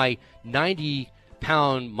know how my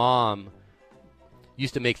 90-pound mom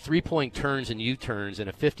used to make 3-point turns and U-turns in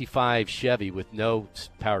a 55 Chevy with no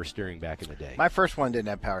power steering back in the day. My first one didn't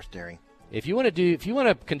have power steering. If you want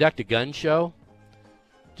to conduct a gun show,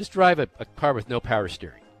 just drive a car with no power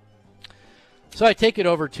steering. So I take it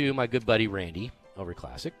over to my good buddy Randy over at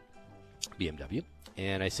Classic BMW,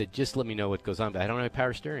 and I said, just let me know what goes on. But I don't have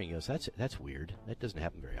power steering. He goes, that's weird. That doesn't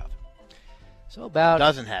happen very often. So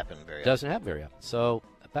doesn't happen very often. So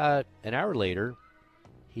about an hour later,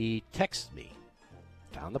 he texts me,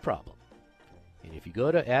 found the problem. And if you go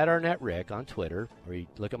to @ArnettRick on Twitter, or you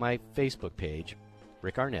look at my Facebook page,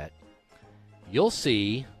 Rick Arnett, you'll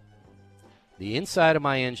see the inside of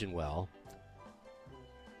my engine well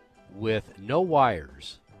with no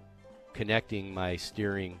wires connecting my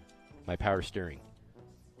power steering.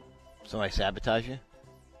 Somebody sabotage you?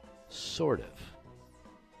 Sort of.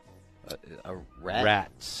 A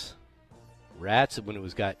rat? Rats, when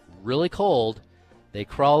it got really cold, they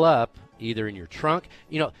crawl up either in your trunk.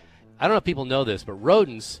 I don't know if people know this, but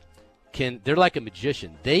rodents they're like a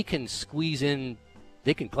magician. They can squeeze in,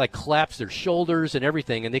 they can like collapse their shoulders and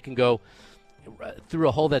everything, and they can go through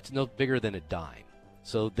a hole that's no bigger than a dime.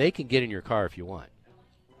 So they can get in your car if you want.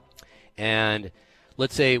 And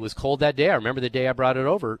let's say it was cold that day. I remember the day I brought it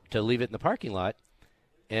over to leave it in the parking lot.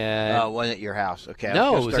 And it wasn't at your house. Okay.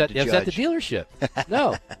 No, it was at the dealership.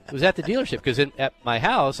 No, it was at the dealership because at my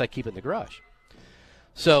house I keep it in the garage.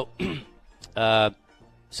 So,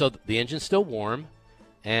 so the engine's still warm,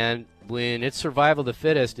 and when it's survival of the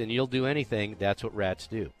fittest, and you'll do anything, that's what rats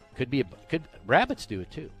do. Rabbits do it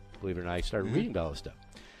too. Believe it or not, I started reading about all this stuff.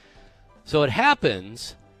 So it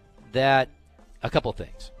happens that a couple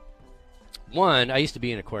things. One, I used to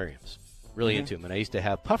be in aquariums, really into them, and I used to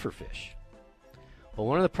have pufferfish. Well,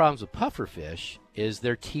 one of the problems with pufferfish is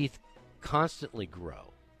their teeth constantly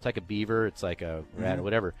grow. It's like a beaver, it's like a rat or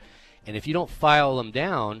whatever. And if you don't file them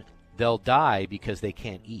down, they'll die because they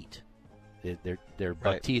can't eat. Their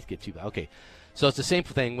buck teeth get too bad. Okay, so it's the same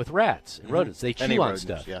thing with rats and rodents. They chew on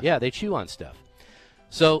stuff. Yeah, they chew on stuff.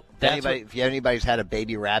 So if anybody's had a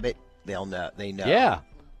baby rabbit, they'll know. They know. Yeah.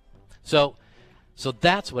 So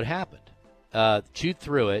that's what happened. Chewed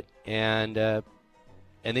through it, and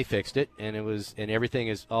they fixed it, and everything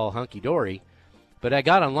is all hunky dory. But I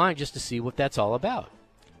got online just to see what that's all about,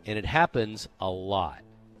 and it happens a lot,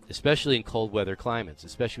 especially in cold weather climates,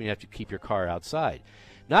 especially when you have to keep your car outside.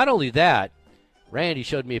 Not only that, Randy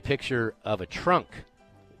showed me a picture of a trunk.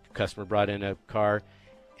 A customer brought in a car,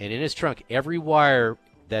 and in his trunk, every wire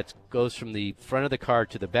that goes from the front of the car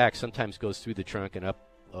to the back sometimes goes through the trunk and up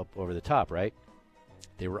over the top, right?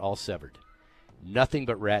 They were all severed. Nothing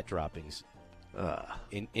but rat droppings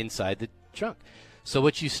inside the trunk. So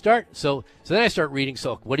what you start, so then I start reading,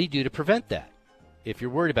 so what do you do to prevent that? If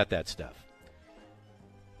you're worried about that stuff,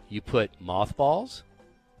 you put mothballs.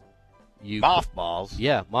 Mothballs?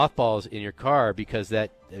 Yeah, mothballs in your car because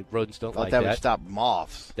rodents don't like that. That would stop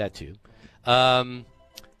moths. That too.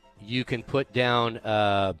 You can put down,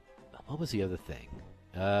 what was the other thing?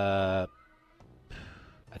 I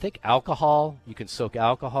think alcohol. You can soak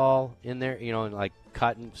alcohol in there, in like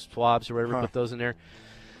cotton swabs or whatever, put those in there.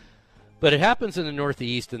 But it happens in the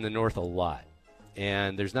Northeast and the North a lot.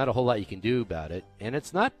 And there's not a whole lot you can do about it. And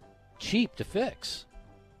it's not cheap to fix.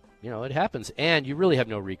 It happens, and you really have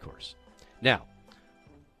no recourse. Now,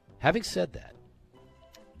 having said that,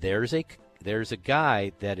 there's a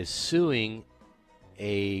guy that is suing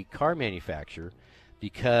a car manufacturer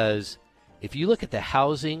because if you look at the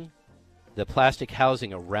housing, the plastic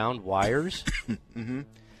housing around wires,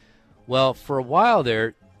 well, for a while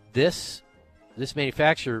there, this this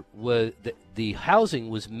manufacturer was the housing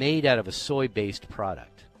was made out of a soy-based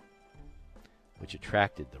product, which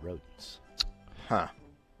attracted the rodents. Huh.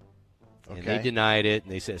 And Okay. they denied it,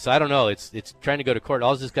 and they said, so I don't know. It's trying to go to court.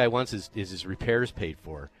 All this guy wants is his repairs paid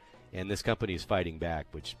for, and this company is fighting back,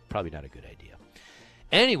 which is probably not a good idea.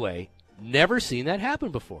 Anyway, never seen that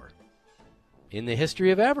happen before in the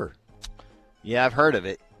history of ever. Yeah, I've heard of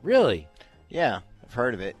it. Really? Yeah, I've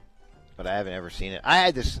heard of it, but I haven't ever seen it. I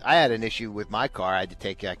had an issue with my car. I had to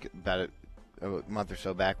take about a month or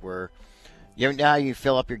so back where you know how you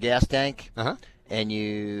fill up your gas tank Uh-huh. and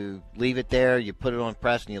you leave it there. You put it on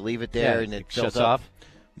press and you leave it there, and it fills shuts up. off.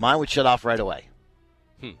 Mine would shut off right away.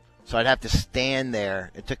 Hmm. So I'd have to stand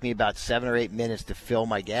there. It took me about 7 or 8 minutes to fill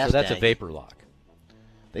my gas So that's tank. a vapor lock.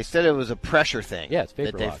 They said it was a pressure thing. Yeah, it's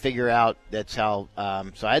vapor that they lock. figure out that's how.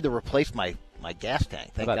 So I had to replace my gas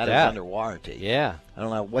tank. Thank about God it that? was under warranty. Yeah, I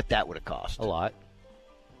don't know what that would have cost. a lot.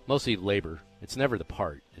 Mostly labor. It's never the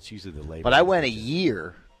part. It's usually the labor. But I went a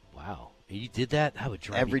year Wow. You did that? That would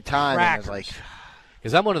drive every me time. And I was like,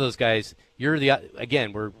 because I'm one of those guys. You're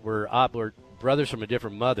again. We're brothers from a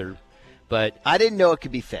different mother, but I didn't know it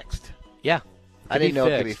could be fixed. yeah, I didn't know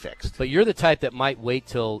it could be fixed. But you're the type that might wait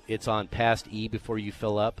till it's on past E before you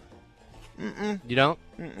fill up. You don't?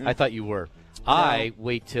 I thought you were. I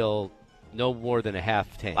wait till no more than a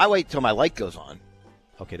half tank. I wait till my light goes on.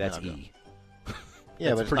 Okay, that's No, no. E.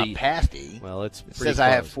 Yeah, That's but it's pretty- not past E. Well, it's It pretty says I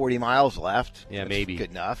have close. 40 miles left. Yeah, That's maybe. good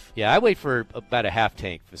enough. Yeah, I wait for about a half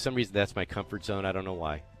tank. For some reason, that's my comfort zone. I don't know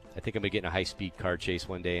why. I think I'm going to get in a high-speed car chase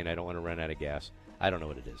one day, and I don't want to run out of gas. I don't know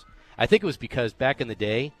what it is. I think it was because back in the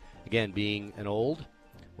day, again, being an old,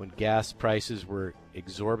 when gas prices were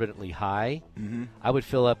exorbitantly high, I would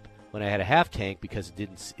fill up when I had a half tank because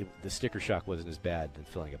the sticker shock wasn't as bad than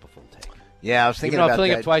filling up a full tank. Yeah, I was thinking Even though I'm about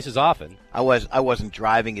filling that. up twice as often. I wasn't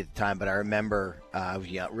driving at the time, but I remember I was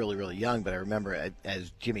young, really, really young. But I remember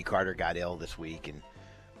as Jimmy Carter got ill this week, and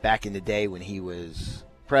back in the day when he was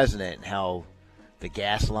president, and how the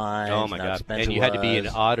gas lines, Oh my and how God! expensive And you had to be it an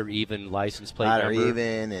was, odd or even license plate odd or number.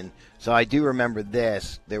 even, and so I do remember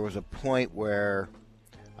this. There was a point where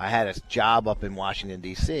I had a job up in Washington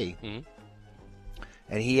D.C., Mhm.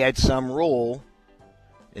 and he had some rule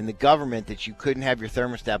in the government that you couldn't have your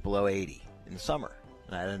thermostat below 80 in the summer.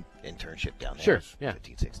 And I had an internship down there. Sure, I was yeah.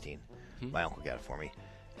 15, 16. My uncle got it for me.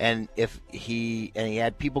 And he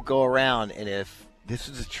had people go around, and if this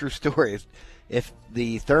is a true story, if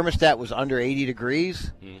the thermostat was under 80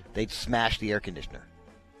 degrees, they'd smash the air conditioner.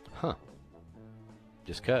 Huh.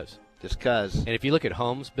 Just because. Just because. And if you look at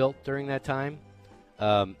homes built during that time,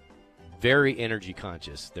 very energy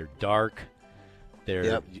conscious. They're dark. They're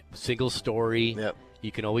Yep. single story. Yep.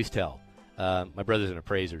 You can always tell. My brother's an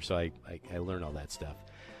appraiser, so I learn all that stuff.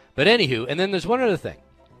 But anywho, and then there's one other thing.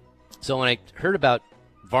 So when I heard about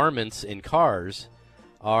varmints in cars,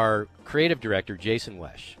 our creative director, Jason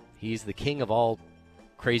Wesh, he's the king of all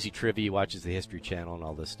crazy trivia. He watches the History Channel and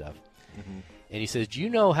all this stuff. And he says, do you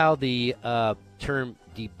know how the term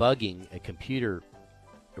debugging a computer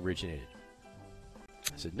originated?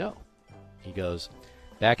 I said, no. He goes,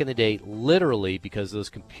 back in the day, literally, because those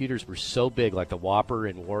computers were so big, like the Whopper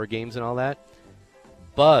and War Games and all that,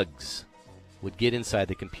 bugs would get inside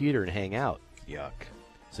the computer and hang out. Yuck.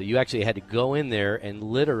 So you actually had to go in there and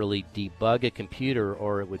literally debug a computer,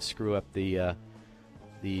 or it would screw up the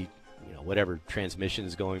whatever transmission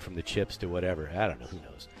is going from the chips to whatever. I don't know. Who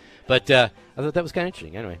knows? But I thought that was kind of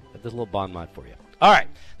interesting. Anyway, that's a little bon mot for you. All right.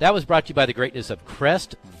 That was brought to you by the greatness of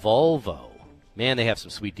Crest Volvo. Man, they have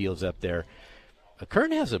some sweet deals up there.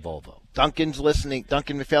 Kern has a Volvo. Duncan's listening.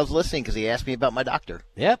 Duncan McPhail's listening because he asked me about my doctor.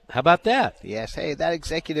 Yep. How about that? He asked, hey, that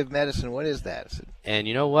executive medicine, what is that? I said, And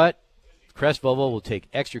you know what? Crest Volvo will take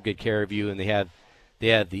extra good care of you, and they have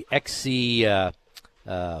the XC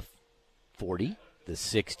 40, the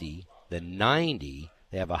 60, the 90.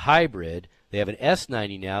 They have a hybrid. They have an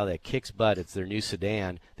S90 now that kicks butt. It's their new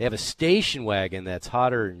sedan. They have a station wagon that's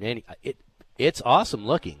hotter than any. It's awesome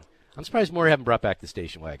looking. I'm surprised more haven't brought back the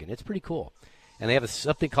station wagon. It's pretty cool. And they have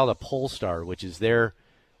something called a Polestar, which is their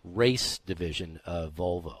race division of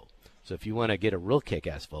Volvo. So if you want to get a real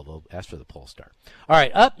kick-ass Volvo, ask for the Polestar. All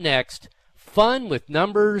right, up next, fun with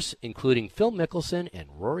numbers, including Phil Mickelson and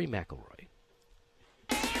Rory McIlroy.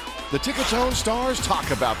 The Ticket's own stars talk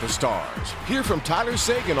about the stars. Hear from Tyler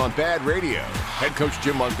Sagan on Bad Radio, head coach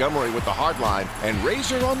Jim Montgomery with the Hardline, and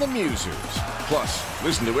Razor on the Musers. Plus,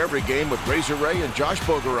 listen to every game with Razor Ray and Josh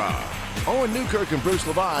Bogorod. Owen Newkirk and Bruce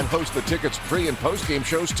Levine host the Ticket's pre- and post-game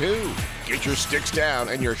shows, too. Get your sticks down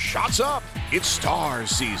and your shots up. It's Stars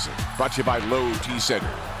season. Brought to you by Lowe Tea Center,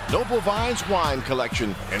 Noble Vines Wine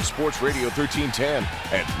Collection, and Sports Radio 1310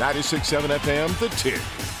 at 96.7 FM, The Tick.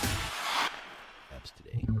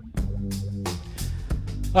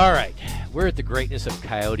 All right, we're at the greatness of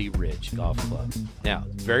Coyote Ridge Golf Club. Now,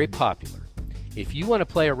 very popular. If you want to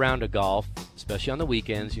play a round of golf, especially on the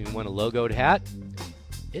weekends, you want a logoed hat,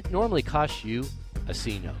 it normally costs you a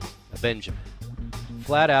C-note, a Benjamin.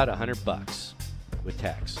 Flat out $100 with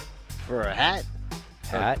tax. For a hat?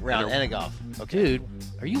 Hat Round and a golf. Okay. Dude,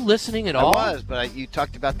 are you listening at I all? was, but you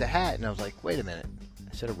talked about the hat, and I was like, wait a minute.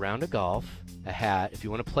 I said a round of golf, a hat. If you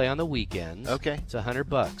want to play on the weekends, Okay. it's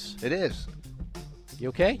 $100. It is. You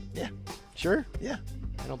okay? Yeah. Sure? Yeah.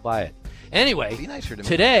 I don't buy it. Anyway, Be nicer to me.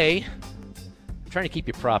 today, I'm trying to keep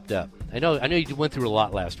you propped up. I know you went through a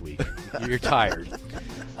lot last week. You're tired.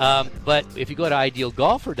 But if you go to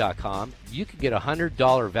idealgolfer.com, you can get a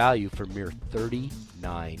 $100 value for mere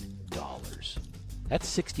 $39.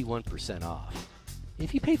 That's 61% off.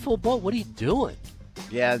 If you pay full boat, what are you doing?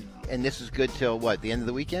 Yeah, and this is good till what? The end of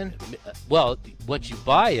the weekend? Well, once you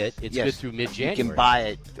buy it, it's Yes. good through mid-January. You can buy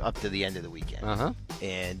it up to the end of the weekend. Uh-huh.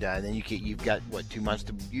 And then you've got, what, 2 months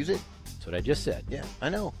to use it? That's what I just said. Yeah, I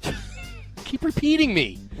know. Keep repeating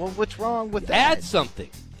me. Well, what's wrong with that? Add something.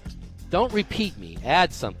 Don't repeat me.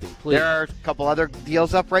 Add something, please. There are a couple other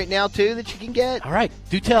deals up right now, too, that you can get. All right,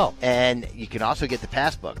 do tell. And you can also get the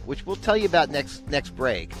Passbook, which we'll tell you about next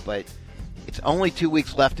break. But it's only 2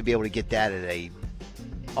 weeks left to be able to get that at a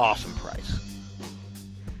awesome price.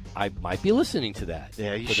 I might be listening to that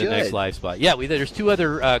Yeah, you for should. the next live spot. Yeah, there's 2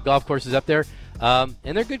 other golf courses up there, and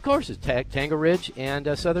they're good courses, Tango Ridge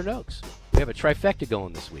and Southern Oaks. We have a trifecta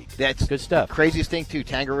going this week. That's good stuff. Craziest thing, too,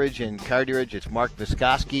 Tango Ridge and Coyote Ridge, it's Mark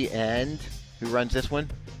Viscoski and who runs this one?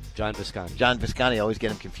 John Visconti. John Visconti. I always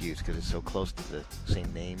get him confused because it's so close to the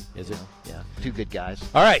same name. Is it? Yeah. 2 good guys.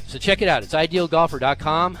 All right, so check it out. It's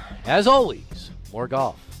idealgolfer.com. As always, more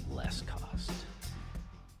golf, less cost.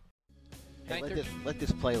 Hey, let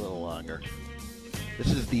this play a little longer. This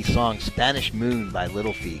is the song Spanish Moon by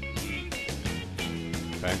Little Feat.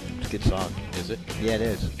 Okay. It's a good song. Is it? Yeah, it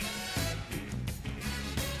is.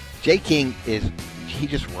 Jay King he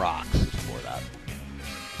just rocks his sport up.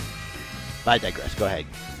 But I digress. Go ahead.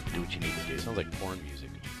 Do what you need to do. Sounds like porn music.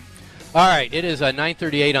 All right, it is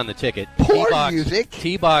 9:38 on the ticket. Porn T-box, music?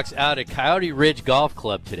 T-box out at Coyote Ridge Golf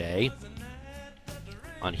Club today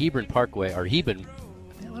on Hebron Parkway, or Hebron.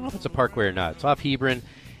 I don't know if it's a parkway or not. It's off Hebron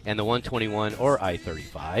and the 121 or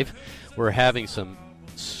I-35. We're having some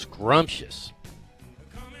scrumptious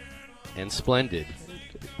and splendid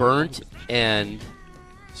burnt end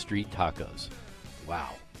street tacos. Wow.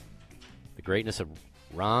 The greatness of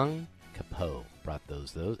Ron Capo brought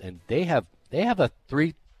those, and they have a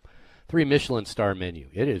three Michelin star menu.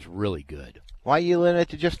 It is really good. Why are you limited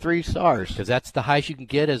to just 3 stars? Because that's the highest you can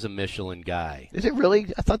get as a Michelin guy. Is it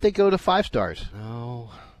really? I thought they go to 5 stars.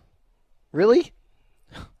 No. Really?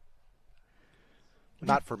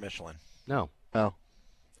 Not for Michelin. No. Oh.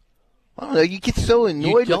 I don't know. You get so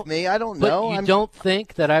annoyed with me. I don't know. But you don't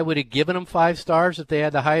think that I would have given them 5 stars if they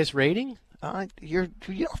had the highest rating? You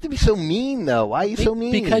don't have to be so mean, though. Why are you so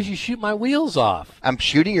mean? Because you shoot my wheels off. I'm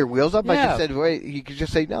shooting your wheels up. I Yeah. just said, wait. You could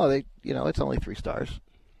just say no. It's only 3 stars.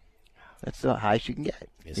 That's the highest you can get.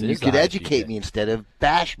 Yes, and it you is the could highest you educate get. me instead of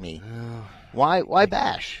bash me. Why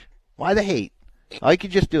bash? Why the hate? All you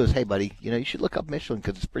could just do is, hey, buddy, you should look up Michelin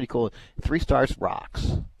because it's pretty cool. 3 stars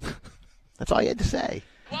rocks. That's all you had to say.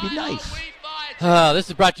 Be nice. This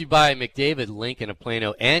is brought to you by McDavid, Lincoln of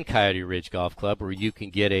Plano, and Coyote Ridge Golf Club, where you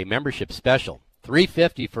can get a membership special.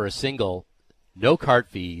 $350 for a single, no cart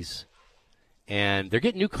fees, and they're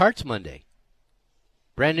getting new carts Monday.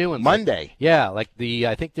 Brand new ones. Monday?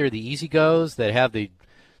 I think they're the Easy Goes that have the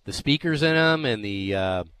speakers in them and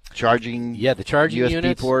the charging. Yeah, the charging USB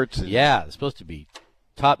units. ports. Yeah, it's supposed to be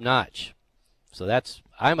top notch. So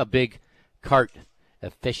I'm a big cart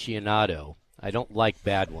aficionado. I don't like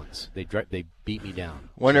bad ones. They beat me down.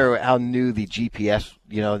 Wonder how new the GPS.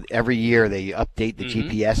 Every year they update the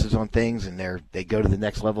GPSs on things, and they go to the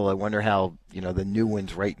next level. I wonder how the new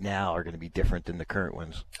ones right now are going to be different than the current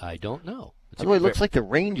ones. I don't know. By the way, it looks like the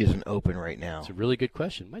range isn't open right now. It's a really good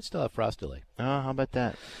question. Might still have frost delay. Oh, how about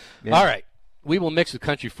that? Yeah. All right. We will mix with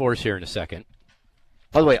Country Force here in a second.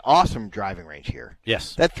 By the way, awesome driving range here.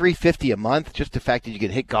 Yes. That $350 a month, just the fact that you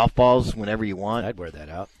can hit golf balls whenever you want. I'd wear that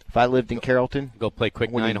out. If I lived in Carrollton, go play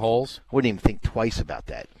quick 9 holes. I wouldn't even think twice about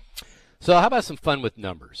that. So how about some fun with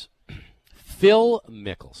numbers? Phil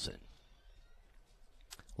Mickelson.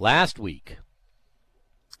 Last week,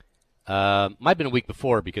 might have been a week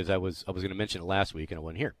before because I was going to mention it last week and I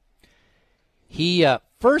wasn't here. He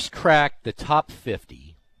first cracked the top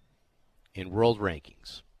 50 in world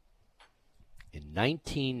rankings in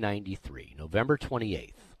 1993, November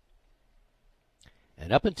 28th.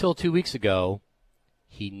 And up until 2 weeks ago,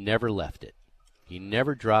 he never left it. He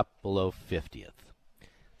never dropped below 50th.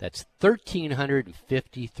 That's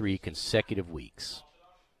 1,353 consecutive weeks.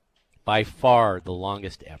 By far the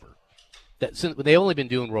longest ever. They've only been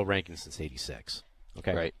doing world rankings since '86.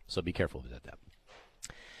 Okay, Right. So be careful with that.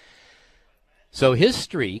 So his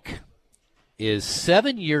streak is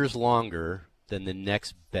 7 years longer than the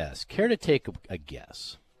next best. Care to take a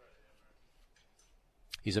guess?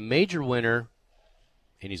 He's a major winner,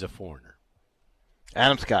 and he's a foreigner.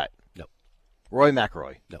 Adam Scott. No. Roy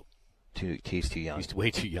McIlroy. No. He's too young. He's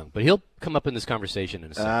way too young, but he'll come up in this conversation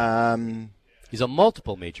in a second. He's a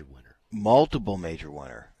multiple major winner. Multiple major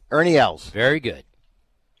winner. Ernie Els. Very good.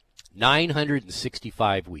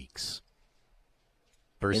 965 weeks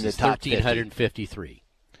versus In the top 1,353.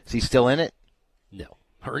 Is he still in it? No.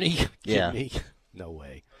 Ernie? Yeah. Me? No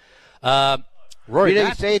way. Rory You know, you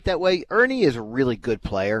Mac- say it that way. Ernie is a really good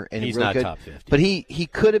player, and He's really not good, top 50. But he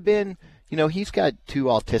could have been. You know, he's got 2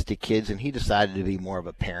 autistic kids, and he decided to be more of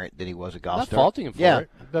a parent than he was a golf I'm not star. faulting him for Yeah. it.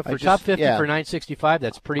 But for I just- top 50 yeah. for 965,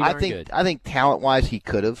 that's pretty darn good. I think talent-wise he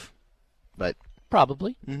could have, but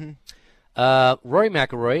Probably. Mhm. Rory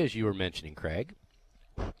McIlroy, as you were mentioning, Craig,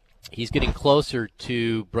 he's getting closer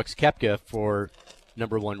to Brooks Koepka for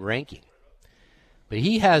number 1 ranking. But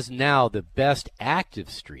he has now the best active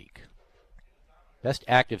streak,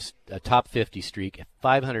 top 50 streak at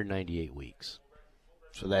 598 weeks.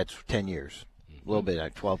 so that's 10 years, a little bit,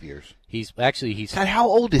 like 12 years. He's God, how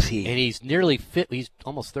old is he? and he's nearly fit. He's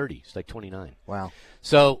almost 30. He's like 29. Wow,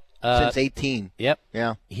 So since 18. yep,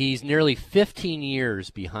 Yeah, he's nearly 15 years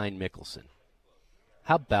behind Mickelson.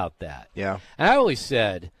 How about that? yeah. And I always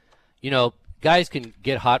said, you know, guys can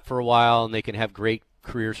get hot for a while and they can have great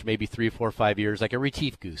careers for maybe 3, 4, 5 years, like a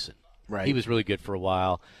Retief Goosen. Right. He was really good for a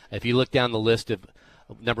while. If you look down the list of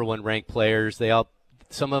number 1 ranked players,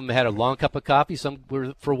 some of them had a long cup of coffee, some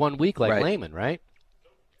were for 1 week, like Right. Lehman, right?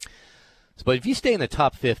 But if you stay in the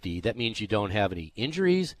top 50, that means you don't have any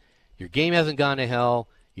injuries, your game hasn't gone to hell,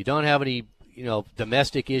 you don't have any,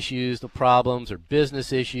 domestic issues, no problems, or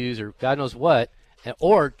business issues, or God knows what,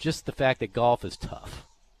 or just the fact that golf is tough.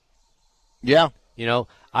 Yeah.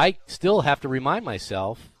 I still have to remind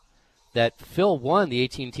myself that Phil won the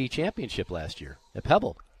AT&T Championship last year at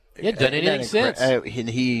Pebble. He hadn't done anything since.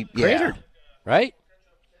 He Cratered, right?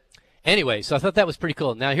 Anyway, so I thought that was pretty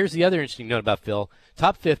cool. Now, here's the other interesting note about Phil.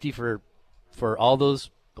 Top 50 for all those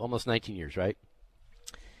almost 19 years, right?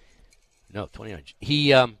 No, 29.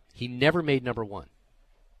 He never made number 1.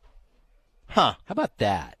 Huh. How about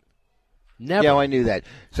that? Never. Yeah, well, I knew that.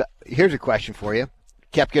 So here's a question for you.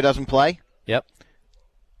 Koepka doesn't play? Yep.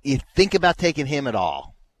 You think about taking him at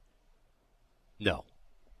all?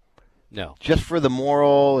 No. Just for the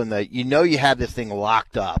moral and you have this thing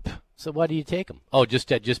locked up. So why do you take him? Oh, just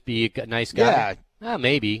to be a nice guy? Yeah.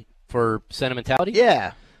 Maybe. For sentimentality?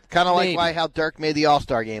 Yeah. Kind of Maybe. like how Dirk made the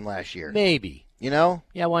All-Star game last year. Maybe. Yeah,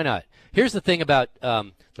 why not? Here's the thing about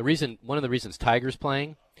one of the reasons Tiger's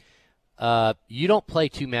playing, you don't play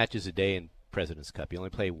 2 matches a day in President's Cup. You only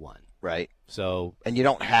play 1. Right. So And you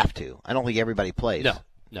don't have to. I don't think everybody plays. no.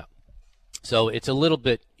 So it's a little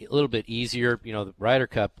bit easier. The Ryder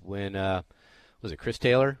Cup when was it Chris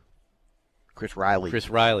Taylor? Chris Riley. Chris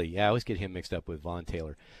Riley. Yeah, I always get him mixed up with Vaughn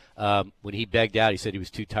Taylor. When he begged out, he said he was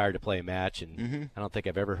too tired to play a match, and I don't think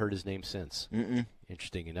I've ever heard his name since.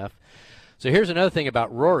 Interesting enough. So here's another thing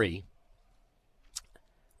about Rory.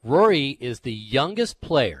 Rory is the youngest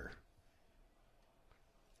player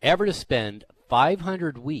ever to spend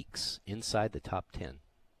 500 weeks inside the top 10.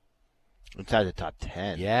 Inside the top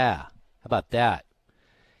 10. Yeah. How about that?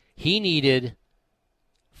 He needed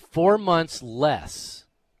 4 months less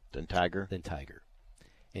Than Tiger.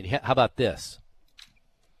 And how about this?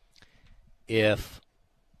 To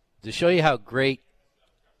show you how great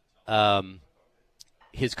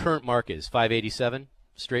his current mark is, 587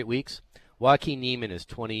 straight weeks, Joaquin Niemann is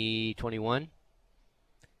 2021.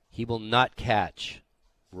 He will not catch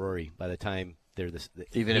Rory by the time they're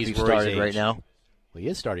Even if he's he Rory's started age. right now? Well, he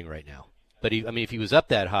is starting right now. But if he was up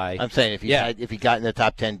that high. I'm saying if he got in the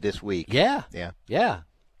top 10 this week. Yeah. Yeah. Yeah.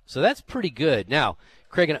 So that's pretty good. Now,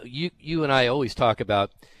 Craig, you and I always talk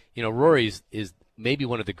about, Rory's is maybe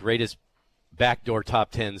one of the greatest backdoor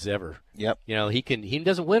top 10s ever. Yep. He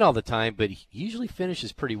doesn't win all the time, but he usually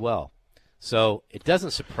finishes pretty well. So it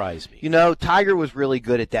doesn't surprise me. Tiger was really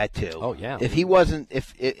good at that too. Oh, yeah. If he wasn't,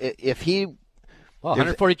 if he, Well,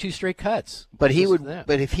 142 straight cuts. but he Just would, that.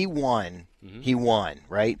 but if he won, he won,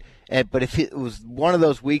 right? But if it was one of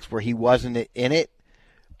those weeks where he wasn't in it,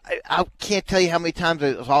 I can't tell you how many times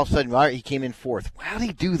it was all of a sudden, all right, he came in 4th. How did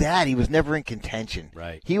he do that? He was never in contention.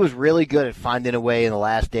 Right. He was really good at finding a way in the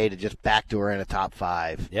last day to just backdoor in a top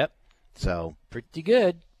 5. Yep. So Pretty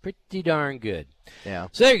good. Pretty darn good. Yeah.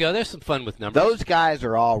 So there you go. There's some fun with numbers. Those guys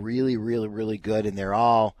are all really, really, really good, and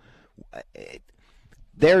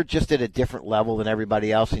they're just at a different level than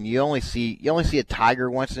everybody else. And you only see a Tiger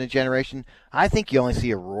once in a generation. I think you only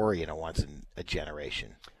see a Rory once in a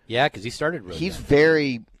generation. Yeah, because he started really He's young.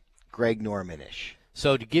 very Greg Norman-ish.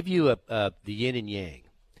 So to give you the yin and yang,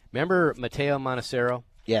 remember Matteo Montecero?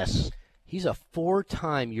 Yes. He's a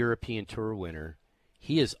 4-time European Tour winner.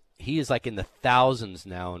 He is like in the thousands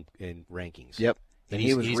now in rankings. Yep. And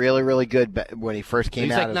he was he's really, really good when he first came He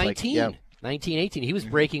was out. like 19, 18. He was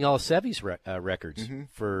breaking all Seve's records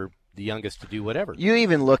for the youngest to do whatever. You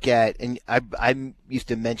even look at, and I used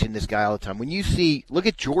to mention this guy all the time. When you look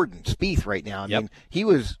at Jordan Spieth right now. I mean, he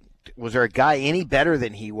was there a guy any better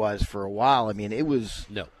than he was for a while? I mean,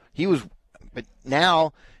 no. He was, but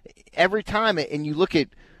now every time, and you look at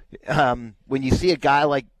when you see a guy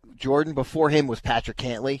like Jordan, before him was Patrick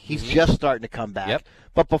Cantlay. He's just starting to come back. Yep.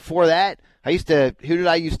 But before that, who did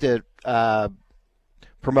I used to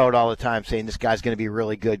promote all the time, saying this guy's going to be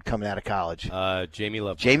really good coming out of college? Jamie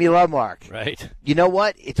Lovemark. Jamie Lovemark. Right. You know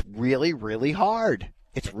what? It's really, really hard.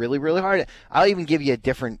 It's really, really hard. I'll even give you a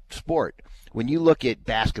different sport. When you look at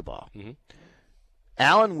basketball,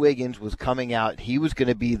 Alan Wiggins was coming out. He was going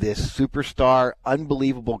to be this superstar,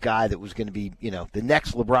 unbelievable guy that was going to be, the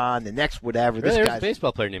next LeBron, the next whatever. Really, there's a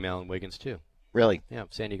baseball player named Alan Wiggins, too. Really? Yeah,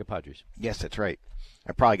 San Diego Padres. Yes, that's right.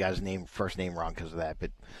 I probably got his first name wrong because of that.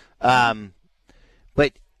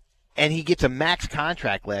 And he gets a max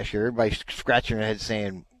contract last year. Everybody's scratching their head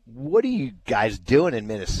saying, what are you guys doing in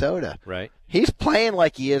Minnesota? Right. He's playing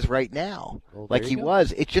like he is right now, well, like he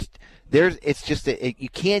was. It's just you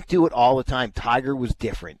can't do it all the time. Tiger was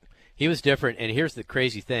different. He was different, and here's the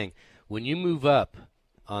crazy thing: when you move up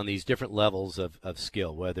on these different levels of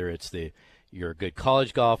skill, whether it's you're a good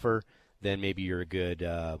college golfer, then maybe you're a good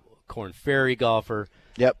Korn Ferry golfer.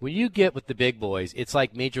 Yep. When you get with the big boys, it's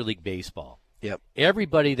like Major League Baseball. Yep.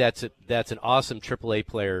 Everybody that's an awesome AAA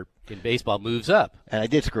player in baseball moves up. And I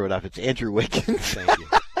did screw it up. It's Andrew Wiggins. Thank you.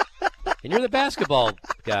 And you're the basketball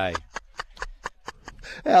guy.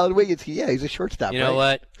 Alan Wiggins, he's a shortstop. You know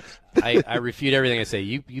what? I refute everything I say.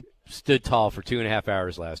 You stood tall for 2.5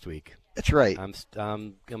 hours last week. That's right. I'm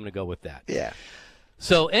going to go with that. Yeah.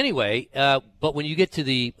 So anyway, but when you get to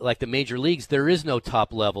the major leagues, there is no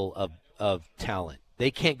top level of talent.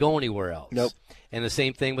 They can't go anywhere else. Nope. And the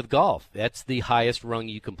same thing with golf. That's the highest rung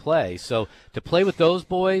you can play. So to play with those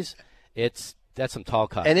boys, that's some tall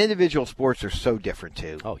cotton. And individual sports are so different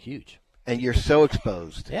too. Oh, huge. And you're so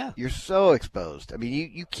exposed. Yeah. You're so exposed. I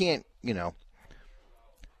mean, you can't, LeBron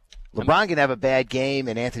can have a bad game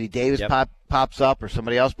and Anthony Davis pops up or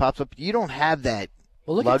somebody else pops up. You don't have that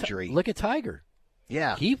luxury. Look at Tiger.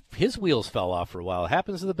 Yeah. His wheels fell off for a while. It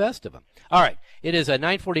happens to the best of them. All right. It is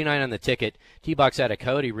 $9.49 on the ticket. T-Box out of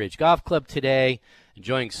Coyote Ridge Golf Club today.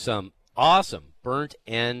 Enjoying some awesome burnt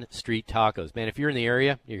end street tacos. Man, if you're in the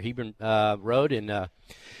area, near Hebron Road in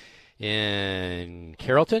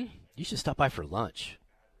Carrollton, you should stop by for lunch.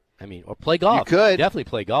 I mean, or play golf. You could. Definitely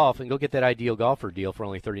play golf and go get that Ideal Golfer deal for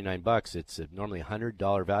only $39. It's normally a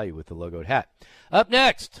 $100 value with the logoed hat. Up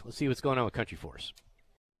next, let's see what's going on with Country Force.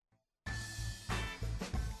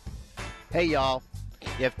 Hey, y'all.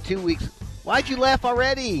 You have 2 weeks. Why'd you laugh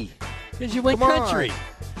already? Because you went Come on. country.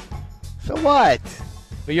 So what?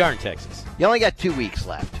 But you are in Texas. You only got 2 weeks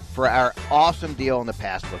left for our awesome deal on the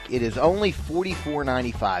Passbook. It is only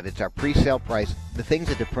 $44.95. It's our pre-sale price. The thing's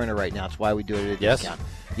at the printer right now. That's why we do it at a discount.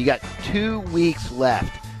 You got 2 weeks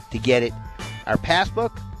left to get it. Our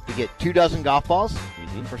Passbook, you get 2 dozen golf balls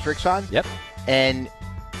for Strixon. Yep. And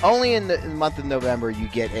only in the month of November, you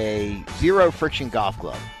get a zero friction golf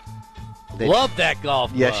glove. Love that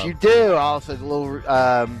golf club. Yes, you do. Also, a little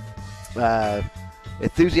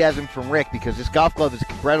enthusiasm from Rick because this golf glove is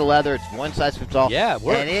Bretta leather. It's one size fits all. Yeah, it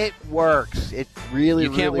works. And it works. It really, You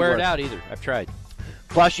can't really wear works. it out either. I've tried.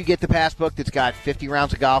 Plus, you get the Passbook that's got 50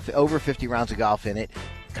 rounds of golf, over 50 rounds of golf in it.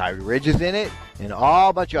 Coyote Ridge is in it, and all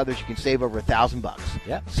a bunch of others. You can save over $1,000.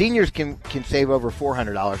 Yeah. Seniors can save over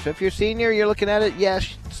 $400. So if you're a senior, you're looking at it.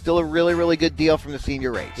 Yes, still a really, really good deal from the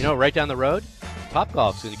senior rates. You know, right down the road,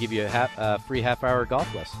 Topgolf's going to give you a free half-hour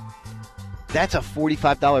golf lesson. That's a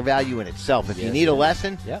 $45 value in itself. If you Yes, need a it is.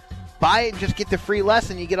 lesson, buy it and just get the free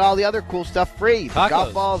lesson. You get all the other cool stuff free. The Tacos.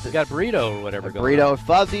 golf balls. You got burrito or whatever a going burrito on. with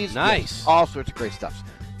fuzzies. Nice. Yes, all sorts of great stuff.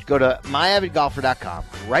 Go to myavidgolfer.com.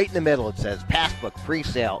 Right in the middle it says Passbook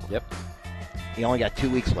pre-sale. Yep. You only got 2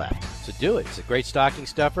 weeks left. So do it. It's a great stocking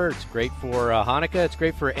stuffer. It's great for Hanukkah. It's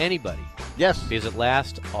great for anybody Yes. because it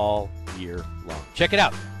lasts all year long. Check it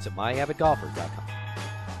out. It's at myavidgolfer.com.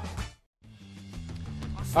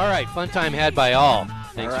 All right. Fun time had by all.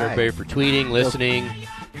 Thanks All to right. everybody for tweeting, listening,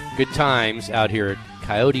 Good times out here at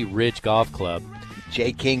Coyote Ridge Golf Club.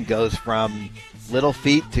 Jay King goes from Little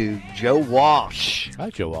Feet to Joe Walsh. Hi,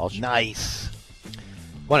 Joe Walsh. Nice.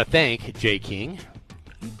 Want to thank Jay King.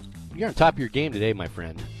 You're on top of your game today, my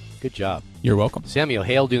friend. Good job. You're welcome. Samuel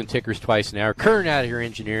Hale doing tickers twice an hour. Kern out here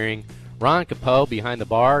engineering. Ron Capo behind the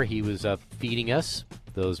bar. He was feeding us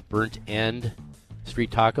those burnt end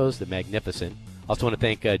street tacos, the magnificent. Also want to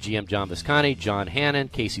thank GM John Visconti, John Hannon,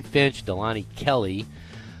 Casey Finch, Delaney Kelly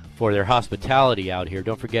for their hospitality out here.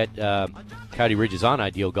 Don't forget, Coyote Ridge is on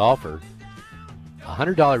Ideal Golfer.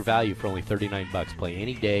 $100 value for only $39. Play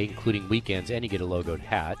any day, including weekends, and you get a logoed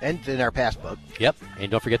hat. And in our passbook. Yep,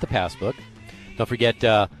 and don't forget the passbook. Don't forget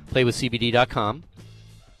playwithcbd.com.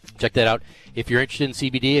 Check that out. If you're interested in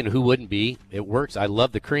CBD, and who wouldn't be, it works. I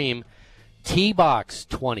love the cream. T-Box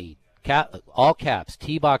 20, all caps,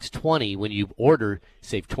 T-Box 20. When you order,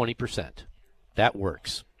 save 20%. That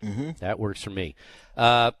works. Mm-hmm. That works for me.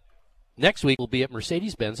 Next week, we'll be at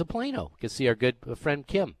Mercedes-Benz of Plano. You can see our good friend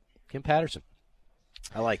Kim Patterson.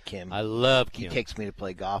 I like Kim. I love Kim. He takes me to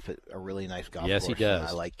play golf at a really nice golf Yes, course. he does.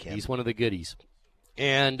 I like Kim. He's one of the goodies.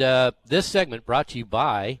 And this segment brought to you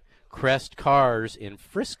by Crest Cars in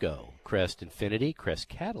Frisco. Crest Infiniti, Crest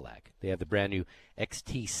Cadillac. They have the brand new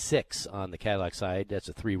XT6 on the Cadillac side. That's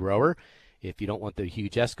a 3-rower. If you don't want the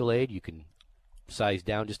huge Escalade, you can size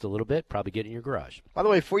down just a little bit, probably get it in your garage. By the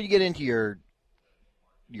way, before you get into your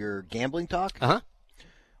gambling talk,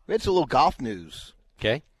 we had some little golf news.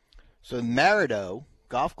 Okay. So Maridoe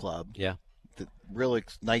Golf Club, Yeah. the really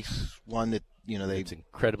nice one that It's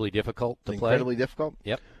incredibly difficult to play. incredibly difficult.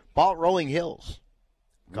 Yep. Bought Rolling Hills.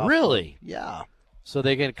 Golf Really? Club. Yeah. So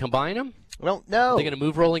they're going to combine them? I don't know. Are they going to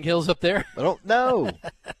move Rolling Hills up there? I don't know.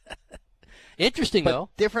 Interesting, But though.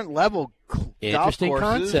 different level Interesting golf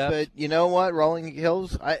courses. concept. But you know what? Rolling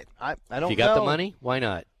Hills, I don't know. If you got the money, why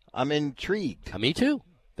not? I'm intrigued. Me too.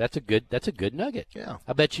 That's a good nugget. Yeah.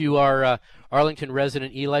 I bet you our Arlington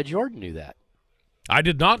resident Eli Jordan knew that. I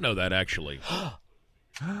did not know that, actually.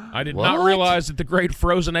 I did What? not realize that the great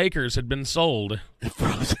Frozen Acres had been sold.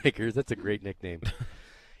 Frozen Acres, that's a great nickname.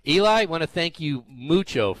 Eli, I want to thank you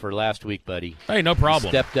mucho for last week, buddy. Hey, no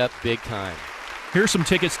problem. Stepped up big time. Here's some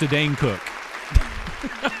tickets to Dane Cook.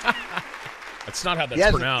 That's not how that's He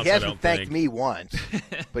hasn't, pronounced, he I hasn't don't thanked think. me once,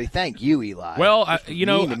 but he thanked you, Eli. Well, He's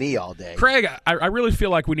mean to me all day. Craig, I really feel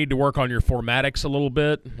like we need to work on your formatics a little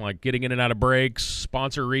bit, like getting in and out of breaks,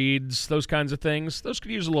 sponsor reads, those kinds of things. Those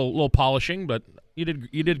could use a little polishing, but you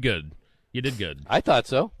did good. You did good. I thought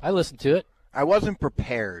so. I listened to it. I wasn't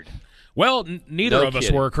prepared. Well, neither No of us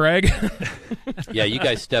kidding. were, Craig. Yeah, you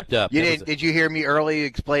guys stepped up. You That didn't? was Did you hear me early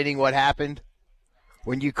explaining what happened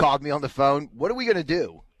when you called me on the phone? What are we going to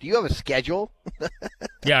do? Do you have a schedule?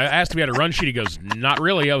 Yeah, I asked if he had a run sheet. He goes, not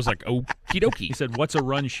really. I was like, okie He dokie. said, "What's a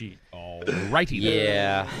run sheet?" All righty then.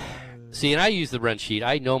 Yeah. See, and I use the run sheet.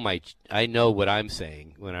 I know what I'm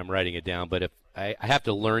saying when I'm writing it down, but if I have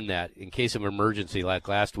to learn that in case of emergency like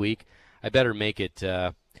last week, I better make it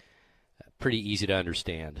pretty easy to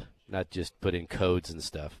understand, not just put in codes and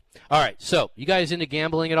stuff. All right, so you guys into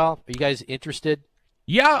gambling at all? Are you guys interested?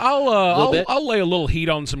 Yeah, Little bit? I'll lay a little heat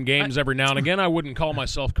on some games every now and again. I wouldn't call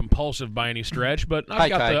myself compulsive by any stretch, but Hi,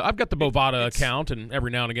 Kai. I've got the Bovada account, and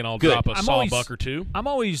every now and again I'll Good. drop a I'm sawbuck or two. I'm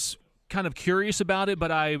always kind of curious about it,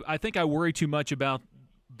 but I think I worry too much about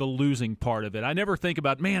the losing part of it. I never think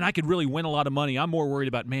about, man, I could really win a lot of money. I'm more worried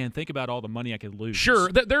about, man, think about all the money I could lose. Sure,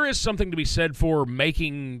 there is something to be said for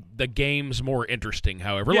making the games more interesting.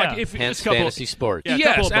 However, Yeah. like if Hence Just a couple- fantasy sports. Yeah, a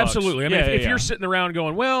couple yes, of bucks. absolutely. I mean, Yeah, if yeah. you're sitting around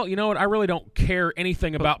going, well, you know what, I really don't care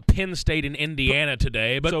anything about Penn State and Indiana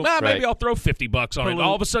today, but So- maybe Right. I'll throw $50 on Put a it. little-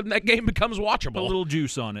 All of a sudden, that game becomes Put watchable. a little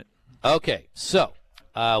juice on it. Okay, so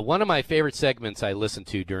one of my favorite segments I listen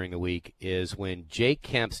to during the week is when Jake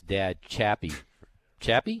Kemp's dad, Chappie,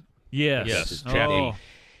 Yes. Yes, Oh. Chappie.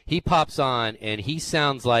 he pops on and he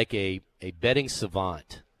sounds like a betting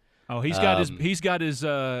savant. Oh, he's got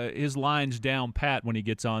his lines down pat when he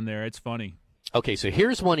gets on there. It's funny. Okay, so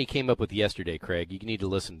here's one he came up with yesterday, Craig. You need to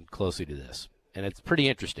listen closely to this, and it's pretty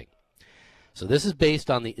interesting. So this is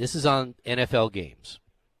this is on NFL games,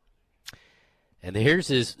 and here's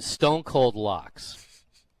his stone cold locks.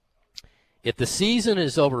 If the season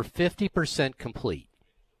is over 50% complete,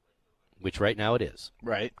 which right now it is,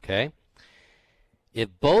 Right. okay? If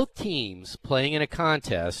both teams playing in a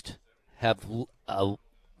contest have a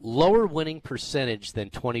lower winning percentage than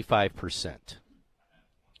 25%,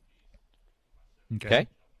 okay?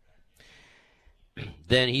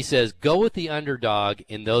 Then he says go with the underdog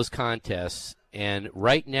in those contests, and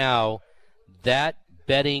right now that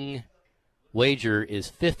betting wager is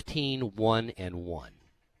 15-1-1.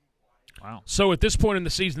 Wow. So at this point in the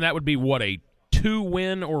season, that would be what, a 2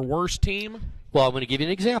 2-win or worse team? Well, I'm going to give you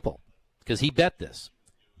an example because he bet this.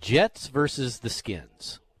 Jets versus the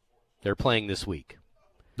Skins. They're playing this week.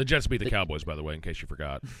 The Jets beat the Cowboys, by the way, in case you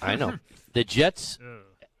forgot. I know. The Jets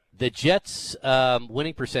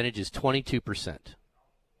winning percentage is 22%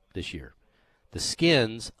 this year. The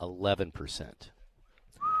Skins, 11%.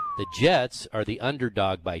 The Jets are the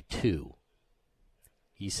underdog by 2.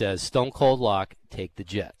 He says, Stone Cold Lock, take the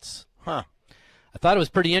Jets. Huh. I thought it was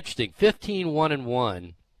pretty interesting.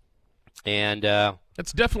 15-1-1. And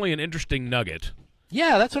That's definitely an interesting nugget.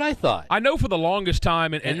 yeah, that's what I thought. I know for the longest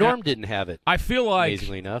time, and Norm didn't have it, I feel like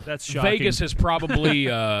amazingly enough. That's shocking. Vegas has probably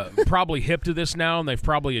probably hip to this now, and they've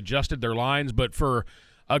probably adjusted their lines. But for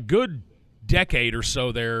a good decade or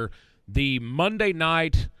so there, the Monday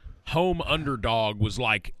night home underdog was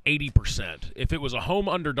like 80%. If it was a home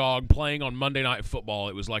underdog playing on Monday Night Football,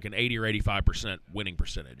 it was like an 80 or 85% winning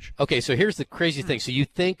percentage. Okay, so here's the crazy thing. So you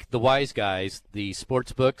think the wise guys, the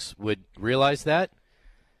sports books, would realize that?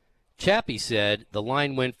 Chappie said the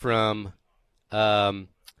line went from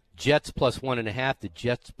Jets plus 1.5 to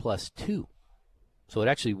Jets plus 2. So it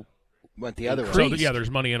actually Went the other way. So, yeah,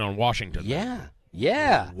 there's money in on Washington. Yeah.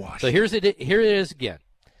 So here it is again.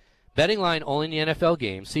 Betting line only in the NFL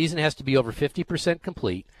game. Season has to be over 50%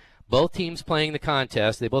 complete. Both teams playing the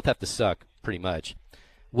contest, they both have to suck pretty much.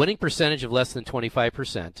 Winning percentage of less than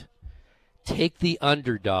 25%. Take the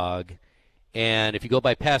underdog, and if you go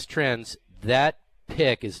by past trends, that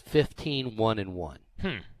pick is 15-1-1.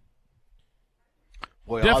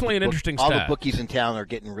 Boy, Definitely an interesting all stat. the bookies in town are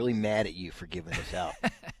getting really mad at you for giving this out.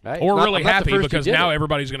 Right? Or Not- really I'm not the happy first who because did now it.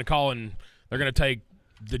 everybody's going to call and they're going to take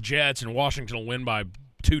the Jets, and Washington will win by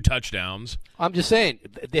 2 touchdowns. I'm just saying,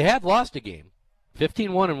 they have lost a game.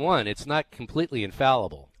 15-1-1. It's not completely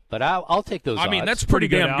infallible. But I'll take those I mean, odds. that's pretty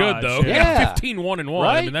Pretty good damn good, odds, though. yeah. 15-1-1. I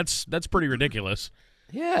Right? mean, that's pretty ridiculous.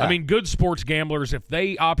 Yeah. I mean, good sports gamblers, if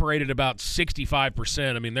they operate at about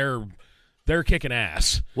 65%, I mean, they're kicking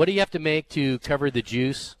ass. what do you have to make to cover the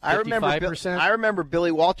juice? 55%? I remember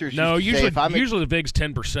Billy Walters. No, used to say, if I'm usually the VIG's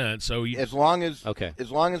 10%. So as long as Okay.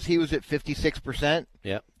 as long as he was at 56%,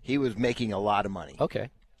 Yep. he was making a lot of money. Okay.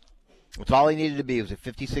 That's all he needed to be. He was at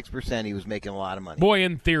 56%. He was making a lot of money. boy,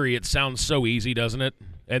 in theory, it sounds so easy, doesn't it?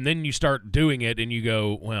 And then you start doing it, and you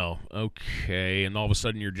go, well, okay, and all of a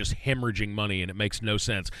sudden you're just hemorrhaging money, and it makes no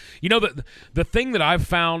sense. You know, the thing that I've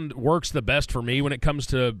found works the best for me when it comes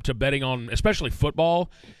to betting on, especially football,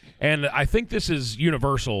 and I think this is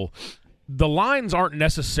universal, the lines aren't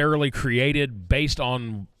necessarily created based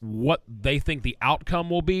on what they think the outcome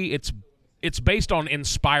will be. It's based on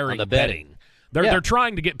inspiring On the betting. They're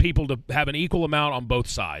trying to get people to have an equal amount on both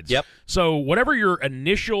sides. Yep. So whatever your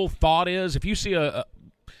initial thought is, if you see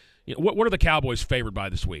what are the Cowboys favored by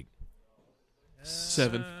this week?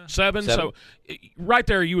 7. 7. So right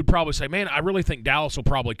there, you would probably say, "Man, I really think Dallas will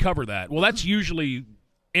probably cover that." Well, that's usually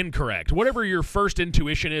incorrect. Whatever your first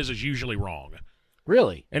intuition is usually wrong.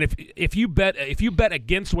 Really? And if you bet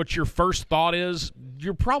against what your first thought is,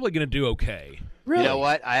 you're probably going to do okay. Really? You know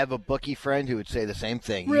what? I have a bookie friend who would say the same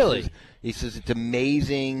thing. Really? He says it's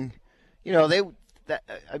amazing. You know,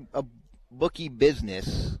 a bookie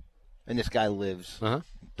business, and this guy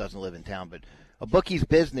doesn't live in town, but a bookie's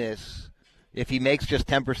business, if he makes just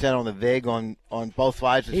 10% on the VIG on both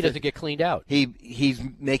sides, He doesn't get cleaned out. he's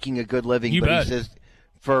making a a living. You but bet. he says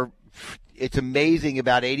it's amazing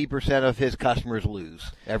about 80% of his customers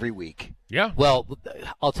lose every week Yeah. Well,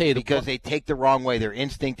 I'll tell you because they take the wrong way. Their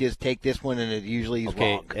instinct is take this one, and it usually is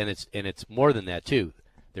okay, wrong. and it's more than that too.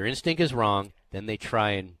 Their instinct is wrong, then they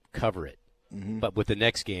try and cover it. But with the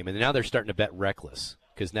next game, and now they're starting to bet reckless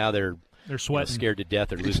because now they're sweating. scared to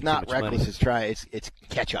death or losing It's not too much reckless. money. It's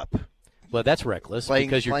catch up. Well, that's reckless Playing-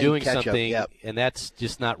 because you're playing doing catch-up, something, yep. and that's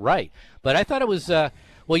just not right. But I thought it was,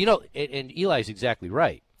 well, you know, and Eli's exactly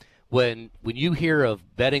right. When you hear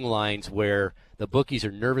of betting lines where the bookies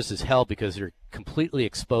are nervous as hell because they're completely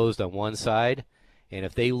exposed on one side, and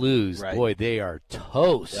if they lose, Right. boy, they are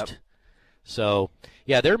toast. Yep. So,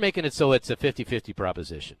 yeah, they're making it so it's a 50-50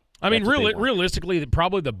 proposition. I mean, That's what they want. realistically,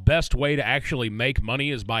 probably the best way to actually make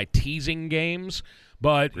money is by teasing games.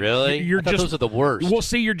 But Really? you're I thought just those are the worst. Well,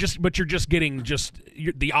 see, you're just getting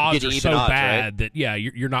the odds Getting are even so odds, bad right? that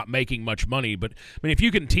you're not making much money. But I mean, if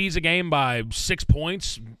you can tease a game by 6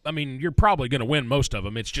 points, I mean, you're probably going to win most of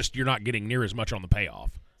them. It's just you're not getting near as much on the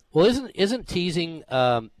payoff. Well, isn't teasing?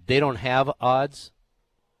 They don't have odds.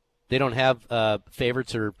 They don't have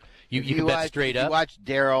favorites, or you can bet straight if up. You watch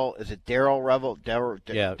Daryl. Is it Daryl Revel?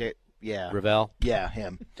 Yeah. Yeah. Ravel, Yeah,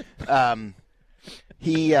 him.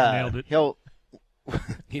 He Nailed it. He'll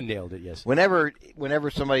he nailed it. Yes. whenever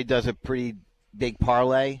somebody does a pretty big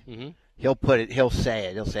parlay, Mm-hmm. he'll say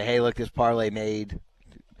it. He'll say, "Hey, look, this parlay made."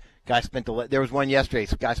 Guy spent there was one yesterday.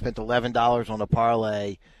 So guy spent $11 on a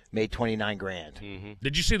parlay, made $29,000. Mm-hmm.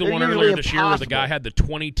 Did you see the They're one usually earlier this year where the guy impossible. had the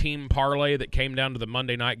 20-team parlay that came down to the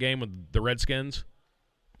Monday night game with the Redskins?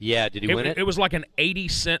 Yeah, did he win it? It was like an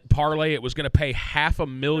 80-cent parlay. It was going to pay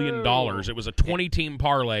 $500,000. It was a 20-team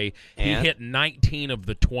parlay. And? He hit 19 of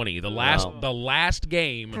the 20. The last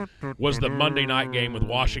game was the Monday night game with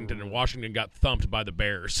Washington, and Washington got thumped by the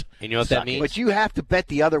Bears. And you know what that means? But you have to bet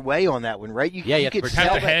the other way on that one, right? You have could to sell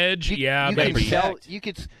have to that- hedge. You Yeah, can maybe. sell.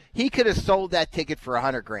 He could have sold that ticket for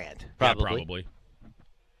 $100,000. Probably. Yeah, probably.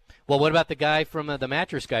 Well, what about the guy from the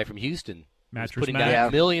mattress guy from Houston? He was Mattress putting Mac.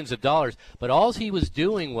 down millions of dollars, but all he was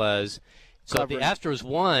doing was, so if the Covering. Astros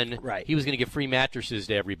won, Right. he was going to give free mattresses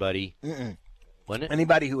to everybody. Wasn't it?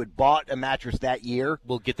 Anybody who had bought a mattress that year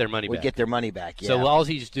Will get their money would back. get their money back. Yeah. So all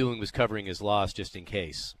he's doing was covering his loss just in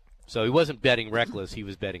case. So he wasn't betting reckless; he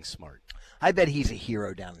was betting smart. I bet he's a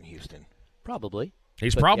hero down in Houston. Probably.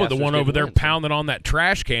 He's But probably the the one Astros over didn't there win, so- pounding on that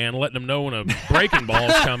trash can, letting them know when a breaking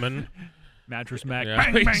ball's coming. Mattress Mac.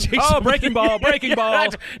 Yeah. Bang, bang. Oh, breaking ball, breaking ball.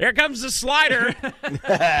 Here comes the slider.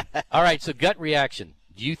 All right, so gut reaction.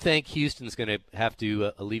 Do you think Houston's going to have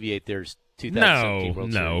to alleviate their 2017 World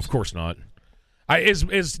No, Series? of course not.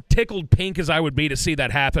 As tickled pink as I would be to see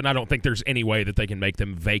that happen, I don't think there's any way that they can make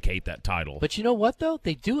them vacate that title. But you know what, though?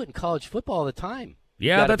 They do it in college football all the time.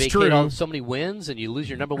 Yeah, you gotta that's vacate true. So many wins, and you lose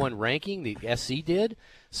your number one ranking. The SC did.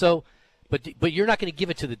 So, but you're not going to give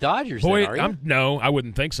it to the Dodgers, Boy, then, are you? no, I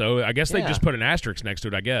wouldn't think so. I guess they Yeah. just put an asterisk next to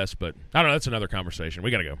it, I guess. But I don't know. That's another conversation.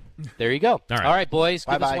 We got to go. There you go. All right. All right, boys.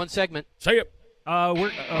 Give us Bye-bye. one segment. See ya.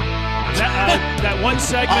 That one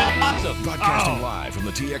segment. Broadcasting live from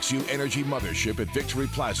the TXU Energy Mothership at Victory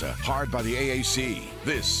Plaza, powered by the AAC.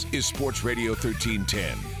 This is Sports Radio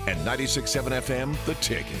 1310 and 96.7 FM, The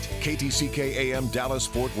Ticket. KTCK AM Dallas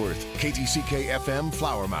Fort Worth, KTCK FM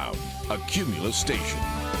Flower Mound, a Cumulus station.